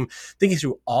a team? Thinking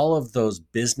through all of those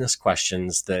business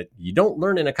questions that you don't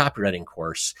learn in a copywriting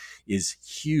course is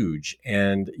huge.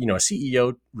 And, a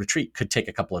CEO retreat could take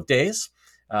a couple of days.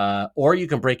 Or you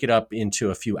can break it up into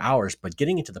a few hours, but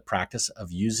getting into the practice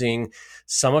of using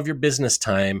some of your business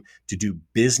time to do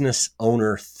business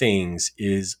owner things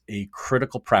is a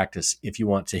critical practice if you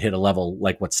want to hit a level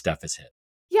like what Steph has hit.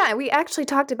 Yeah, we actually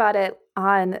talked about it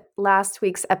on last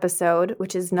week's episode,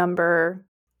 which is number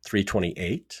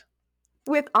 328.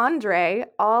 With Andre,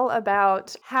 all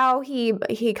about how he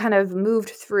kind of moved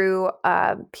through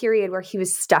a period where he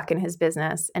was stuck in his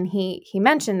business. And he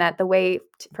mentioned that the way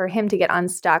for him to get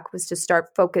unstuck was to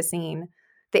start focusing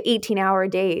the 18-hour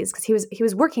days, because he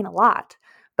was working a lot.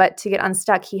 But to get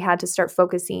unstuck, he had to start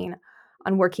focusing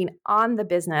on working on the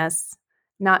business,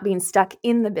 not being stuck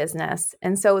in the business.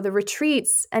 And so the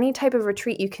retreats, any type of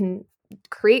retreat you can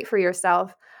create for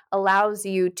yourself, allows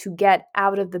you to get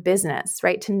out of the business,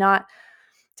 right?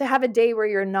 To have a day where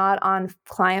you're not on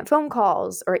client phone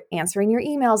calls or answering your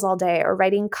emails all day or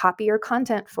writing copy or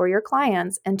content for your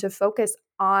clients, and to focus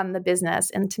on the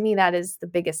business. And to me, that is the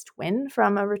biggest win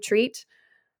from a retreat.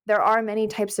 There are many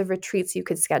types of retreats you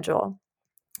could schedule.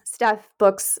 Steph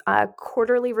books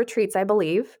quarterly retreats, I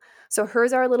believe. So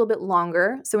hers are a little bit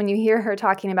longer. So when you hear her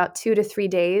talking about 2 to 3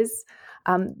 days,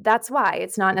 that's why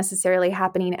it's not necessarily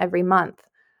happening every month.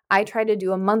 I try to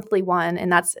do a monthly one,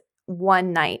 and that's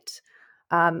one night.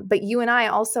 But you and I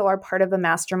also are part of a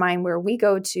mastermind where we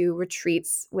go to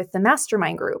retreats with the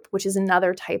mastermind group, which is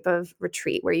another type of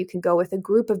retreat where you can go with a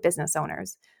group of business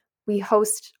owners. We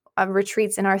host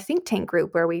retreats in our think tank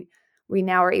group where we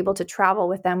now are able to travel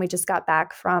with them. We just got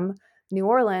back from New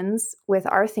Orleans with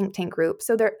our think tank group.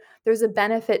 So there's a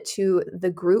benefit to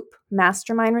the group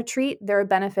mastermind retreat. There are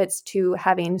benefits to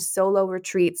having solo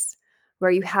retreats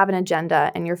where you have an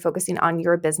agenda and you're focusing on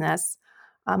your business.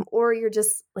 or you're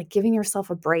just like giving yourself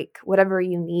a break, whatever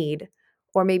you need.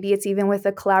 Or maybe it's even with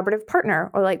a collaborative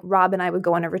partner, or like Rob and I would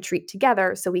go on a retreat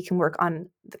together so we can work on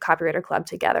the Copywriter Club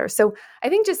together. So I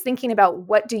think just thinking about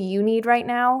what do you need right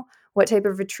now? What type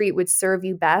of retreat would serve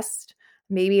you best?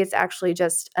 Maybe it's actually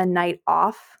just a night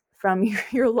off from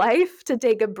your life to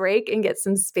take a break and get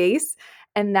some space.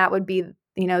 And that would be,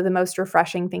 the most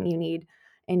refreshing thing you need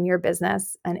in your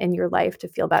business and in your life to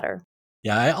feel better.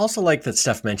 Yeah, I also like that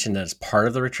Steph mentioned that as part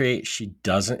of the retreat,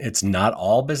 it's not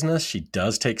all business. She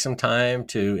does take some time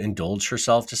to indulge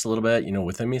herself just a little bit,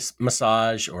 with a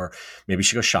massage, or maybe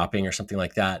she goes shopping or something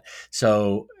like that.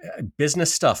 So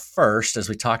business stuff first, as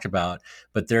we talked about,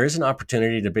 but there is an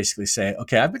opportunity to basically say,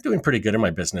 okay, I've been doing pretty good in my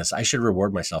business. I should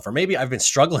reward myself. Or maybe I've been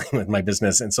struggling with my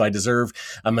business, and so I deserve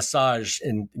a massage,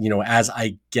 and, as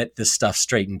I get this stuff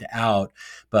straightened out.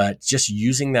 But just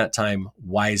using that time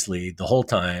wisely the whole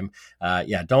time.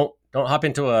 Don't hop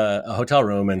into a hotel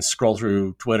room and scroll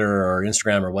through Twitter or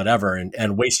Instagram or whatever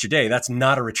and waste your day. That's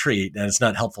not a retreat, and it's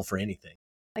not helpful for anything.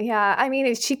 Yeah, I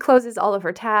mean, she closes all of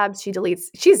her tabs.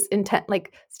 She's intent,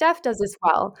 like Steph does as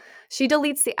well. She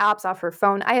deletes the apps off her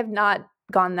phone. I have not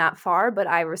gone that far, but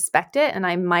I respect it, and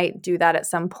I might do that at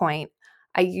some point.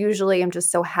 I usually am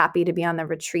just so happy to be on the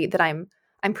retreat that I'm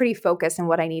pretty focused on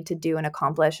what I need to do and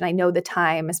accomplish. And I know the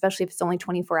time, especially if it's only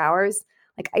 24 hours,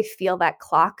 like I feel that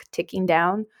clock ticking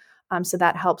down. So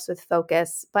that helps with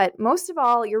focus. But most of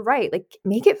all, you're right. Like,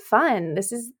 make it fun.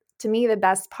 This is, to me, the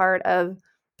best part of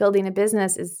building a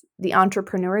business is the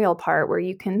entrepreneurial part, where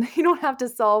you don't have to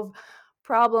solve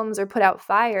problems or put out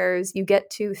fires. You get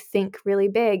to think really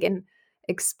big and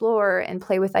explore and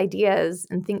play with ideas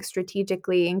and think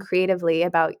strategically and creatively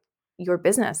about your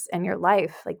business and your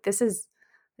life. Like, this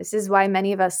is why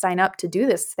many of us sign up to do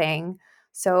this thing.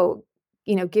 So,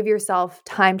 give yourself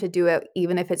time to do it,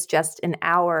 even if it's just an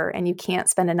hour and you can't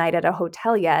spend a night at a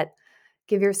hotel yet.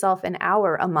 Give yourself an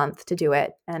hour a month to do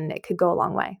it, and it could go a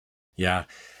long way. Yeah.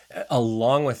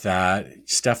 Along with that,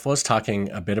 Steph was talking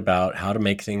a bit about how to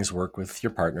make things work with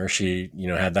your partner. She,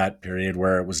 had that period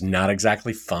where it was not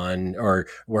exactly fun, or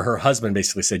where her husband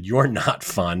basically said, "You're not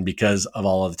fun," because of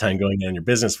all of the time going in your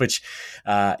business, which,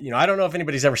 I don't know if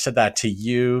anybody's ever said that to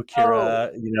you,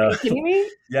 Kira. Are you kidding me?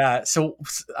 Yeah. So,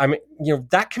 I mean,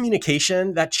 that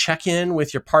communication, that check-in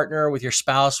with your partner, with your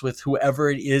spouse, with whoever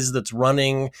it is that's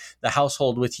running the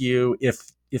household with you,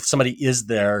 if somebody is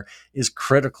there, is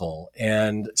critical.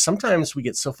 And sometimes we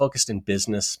get so focused in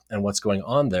business and what's going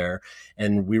on there,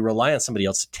 and we rely on somebody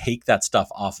else to take that stuff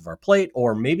off of our plate,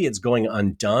 or maybe it's going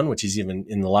undone, which is even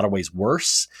in a lot of ways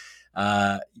worse.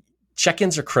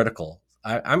 Check-ins are critical.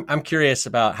 I'm curious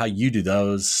about how you do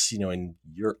those, in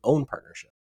your own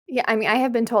partnership. Yeah, I mean, I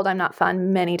have been told I'm not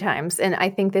fun many times. And I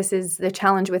think this is the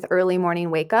challenge with early morning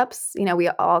wake-ups. We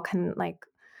all can like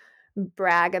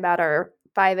brag about our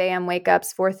 5 a.m. wake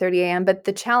ups, 4:30 a.m. But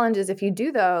the challenge is, if you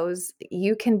do those,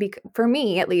 you can be, for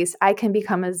me at least, I can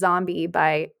become a zombie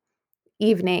by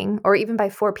evening, or even by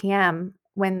 4 p.m.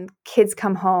 when kids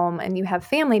come home and you have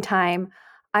family time.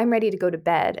 I'm ready to go to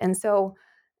bed. And so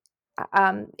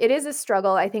it is a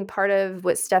struggle. I think part of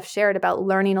what Steph shared about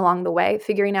learning along the way,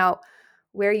 figuring out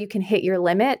where you can hit your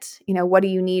limit, what do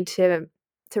you need to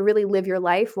really live your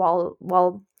life while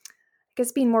I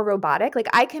guess being more robotic. Like,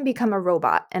 I can become a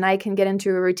robot and I can get into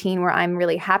a routine where I'm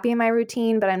really happy in my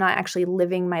routine, but I'm not actually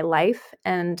living my life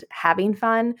and having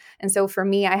fun. And so for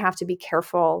me, I have to be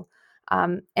careful,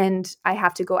 and I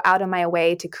have to go out of my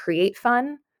way to create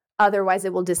fun. Otherwise,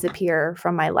 it will disappear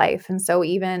from my life. And so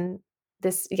even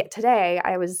today,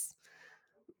 I was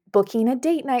booking a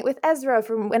date night with Ezra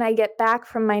from when I get back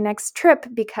from my next trip,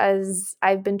 because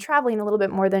I've been traveling a little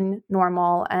bit more than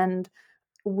normal, and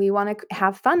we want to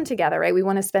have fun together, right? We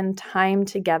want to spend time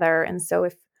together. And so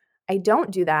if I don't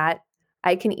do that,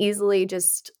 I can easily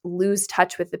just lose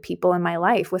touch with the people in my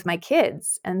life, with my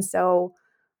kids. And so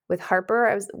with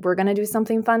Harper, we're going to do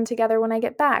something fun together when I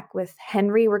get back. With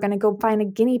Henry, we're going to go find a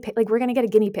guinea pig. Like, we're going to get a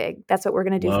guinea pig. That's what we're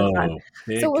going to do for fun.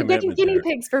 So we're getting guinea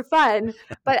pigs for fun.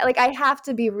 But like, I have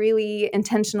to be really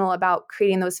intentional about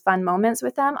creating those fun moments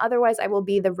with them. Otherwise, I will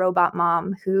be the robot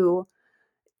mom who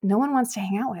no one wants to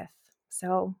hang out with.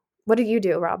 So what do you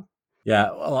do, Rob?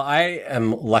 Yeah, well, I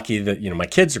am lucky that, my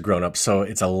kids are grown up. So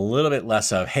it's a little bit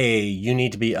less of, hey, you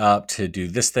need to be up to do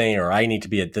this thing, or I need to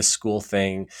be at this school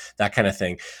thing, that kind of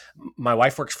thing. My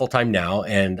wife works full time now,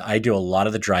 and I do a lot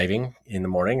of the driving in the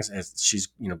mornings, as she's,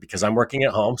 because I'm working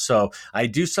at home. So I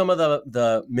do some of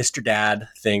the Mr. Dad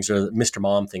things, or Mr.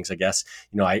 Mom things, I guess.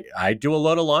 I do a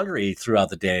load of laundry throughout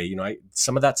the day.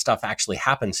 Some of that stuff actually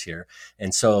happens here.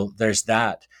 And so there's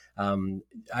that.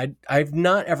 I've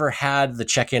not ever had the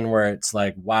check-in where it's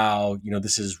like, wow,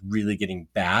 this is really getting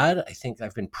bad. I think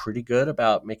I've been pretty good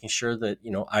about making sure that,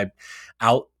 I'm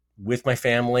out with my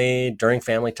family during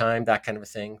family time, that kind of a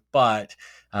thing. But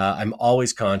I'm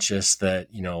always conscious that,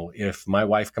 if my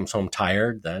wife comes home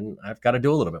tired, then I've got to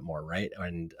do a little bit more, right?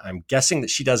 And I'm guessing that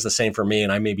she does the same for me,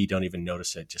 and I maybe don't even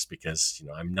notice it just because,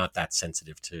 I'm not that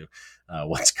sensitive to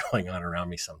what's going on around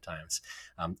me sometimes.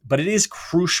 But it is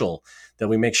crucial that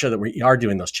we make sure that we are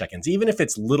doing those check-ins, even if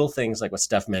it's little things like what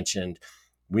Steph mentioned.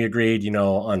 We agreed,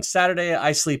 on Saturday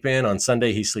I sleep in, on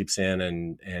Sunday he sleeps in,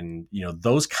 and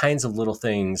those kinds of little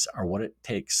things are what it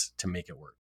takes to make it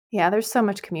work. Yeah, there's so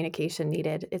much communication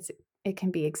needed. It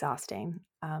can be exhausting,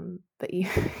 but you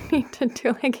need to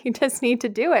do you just need to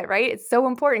do it, right? It's so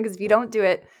important because if you don't do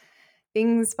it,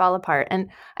 things fall apart. And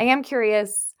I am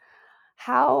curious,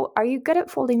 how are you good at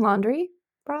folding laundry,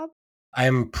 Rob?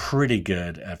 I'm pretty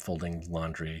good at folding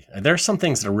laundry. There are some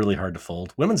things that are really hard to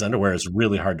fold. Women's underwear is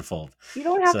really hard to fold. You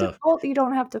don't have to fold. You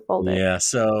don't have to fold it. Yeah.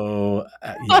 So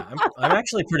I'm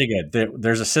actually pretty good.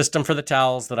 There's a system for the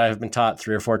towels that I've been taught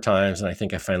 3 or 4 times, and I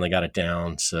think I finally got it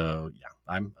down. So yeah,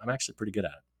 I'm actually pretty good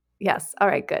at it. Yes. All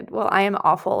right. Good. Well, I am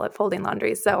awful at folding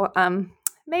laundry, so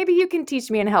maybe you can teach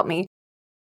me and help me.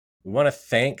 We want to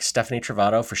thank Stephanie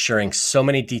Trovato for sharing so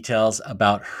many details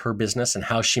about her business and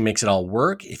how she makes it all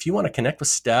work. If you want to connect with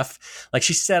Steph, like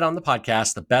she said on the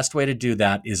podcast, the best way to do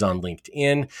that is on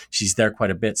LinkedIn. She's there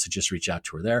quite a bit, so just reach out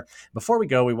to her there. Before we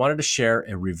go, we wanted to share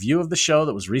a review of the show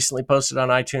that was recently posted on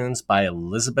iTunes by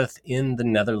Elizabeth in the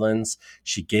Netherlands.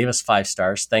 She gave us 5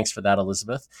 stars. Thanks for that,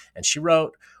 Elizabeth. And she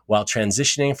wrote, while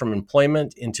transitioning from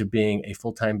employment into being a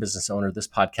full-time business owner, this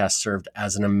podcast served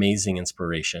as an amazing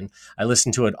inspiration. I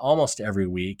listen to it almost every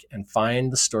week and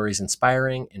find the stories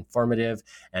inspiring, informative,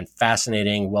 and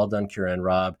fascinating. Well done, Kira and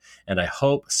Rob. And I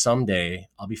hope someday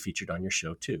I'll be featured on your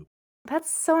show too. That's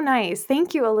so nice.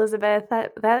 Thank you, Elizabeth.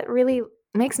 That really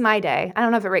makes my day. I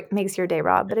don't know if it makes your day,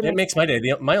 Rob, but it makes my day.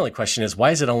 My only question is,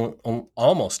 why is it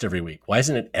almost every week? Why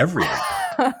isn't it every week?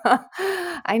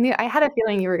 I had a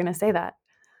feeling you were going to say that.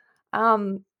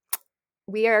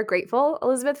 We are grateful,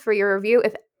 Elizabeth, for your review.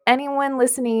 If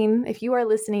you are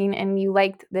listening and you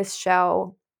liked this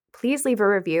show, please leave a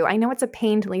review. I know it's a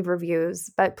pain to leave reviews,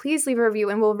 but please leave a review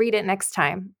and we'll read it next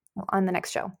time on the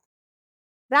next show.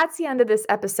 That's the end of this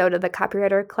episode of the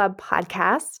Copywriter Club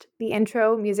podcast. The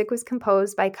intro music was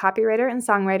composed by copywriter and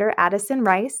songwriter Addison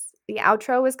Rice. The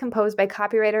outro was composed by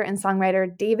copywriter and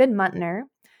songwriter David Muntner.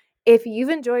 If you've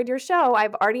enjoyed your show,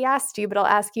 I've already asked you, but I'll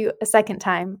ask you a second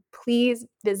time. Please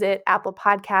visit Apple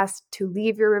Podcasts to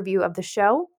leave your review of the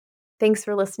show. Thanks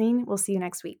for listening. We'll see you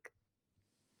next week.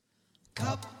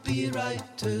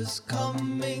 Copywriters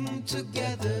coming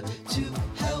together to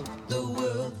help the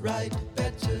world write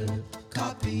better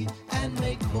copy and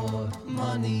make more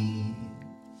money.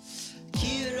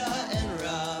 Kira and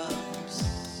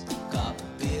Rob's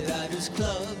Copywriters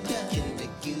Club.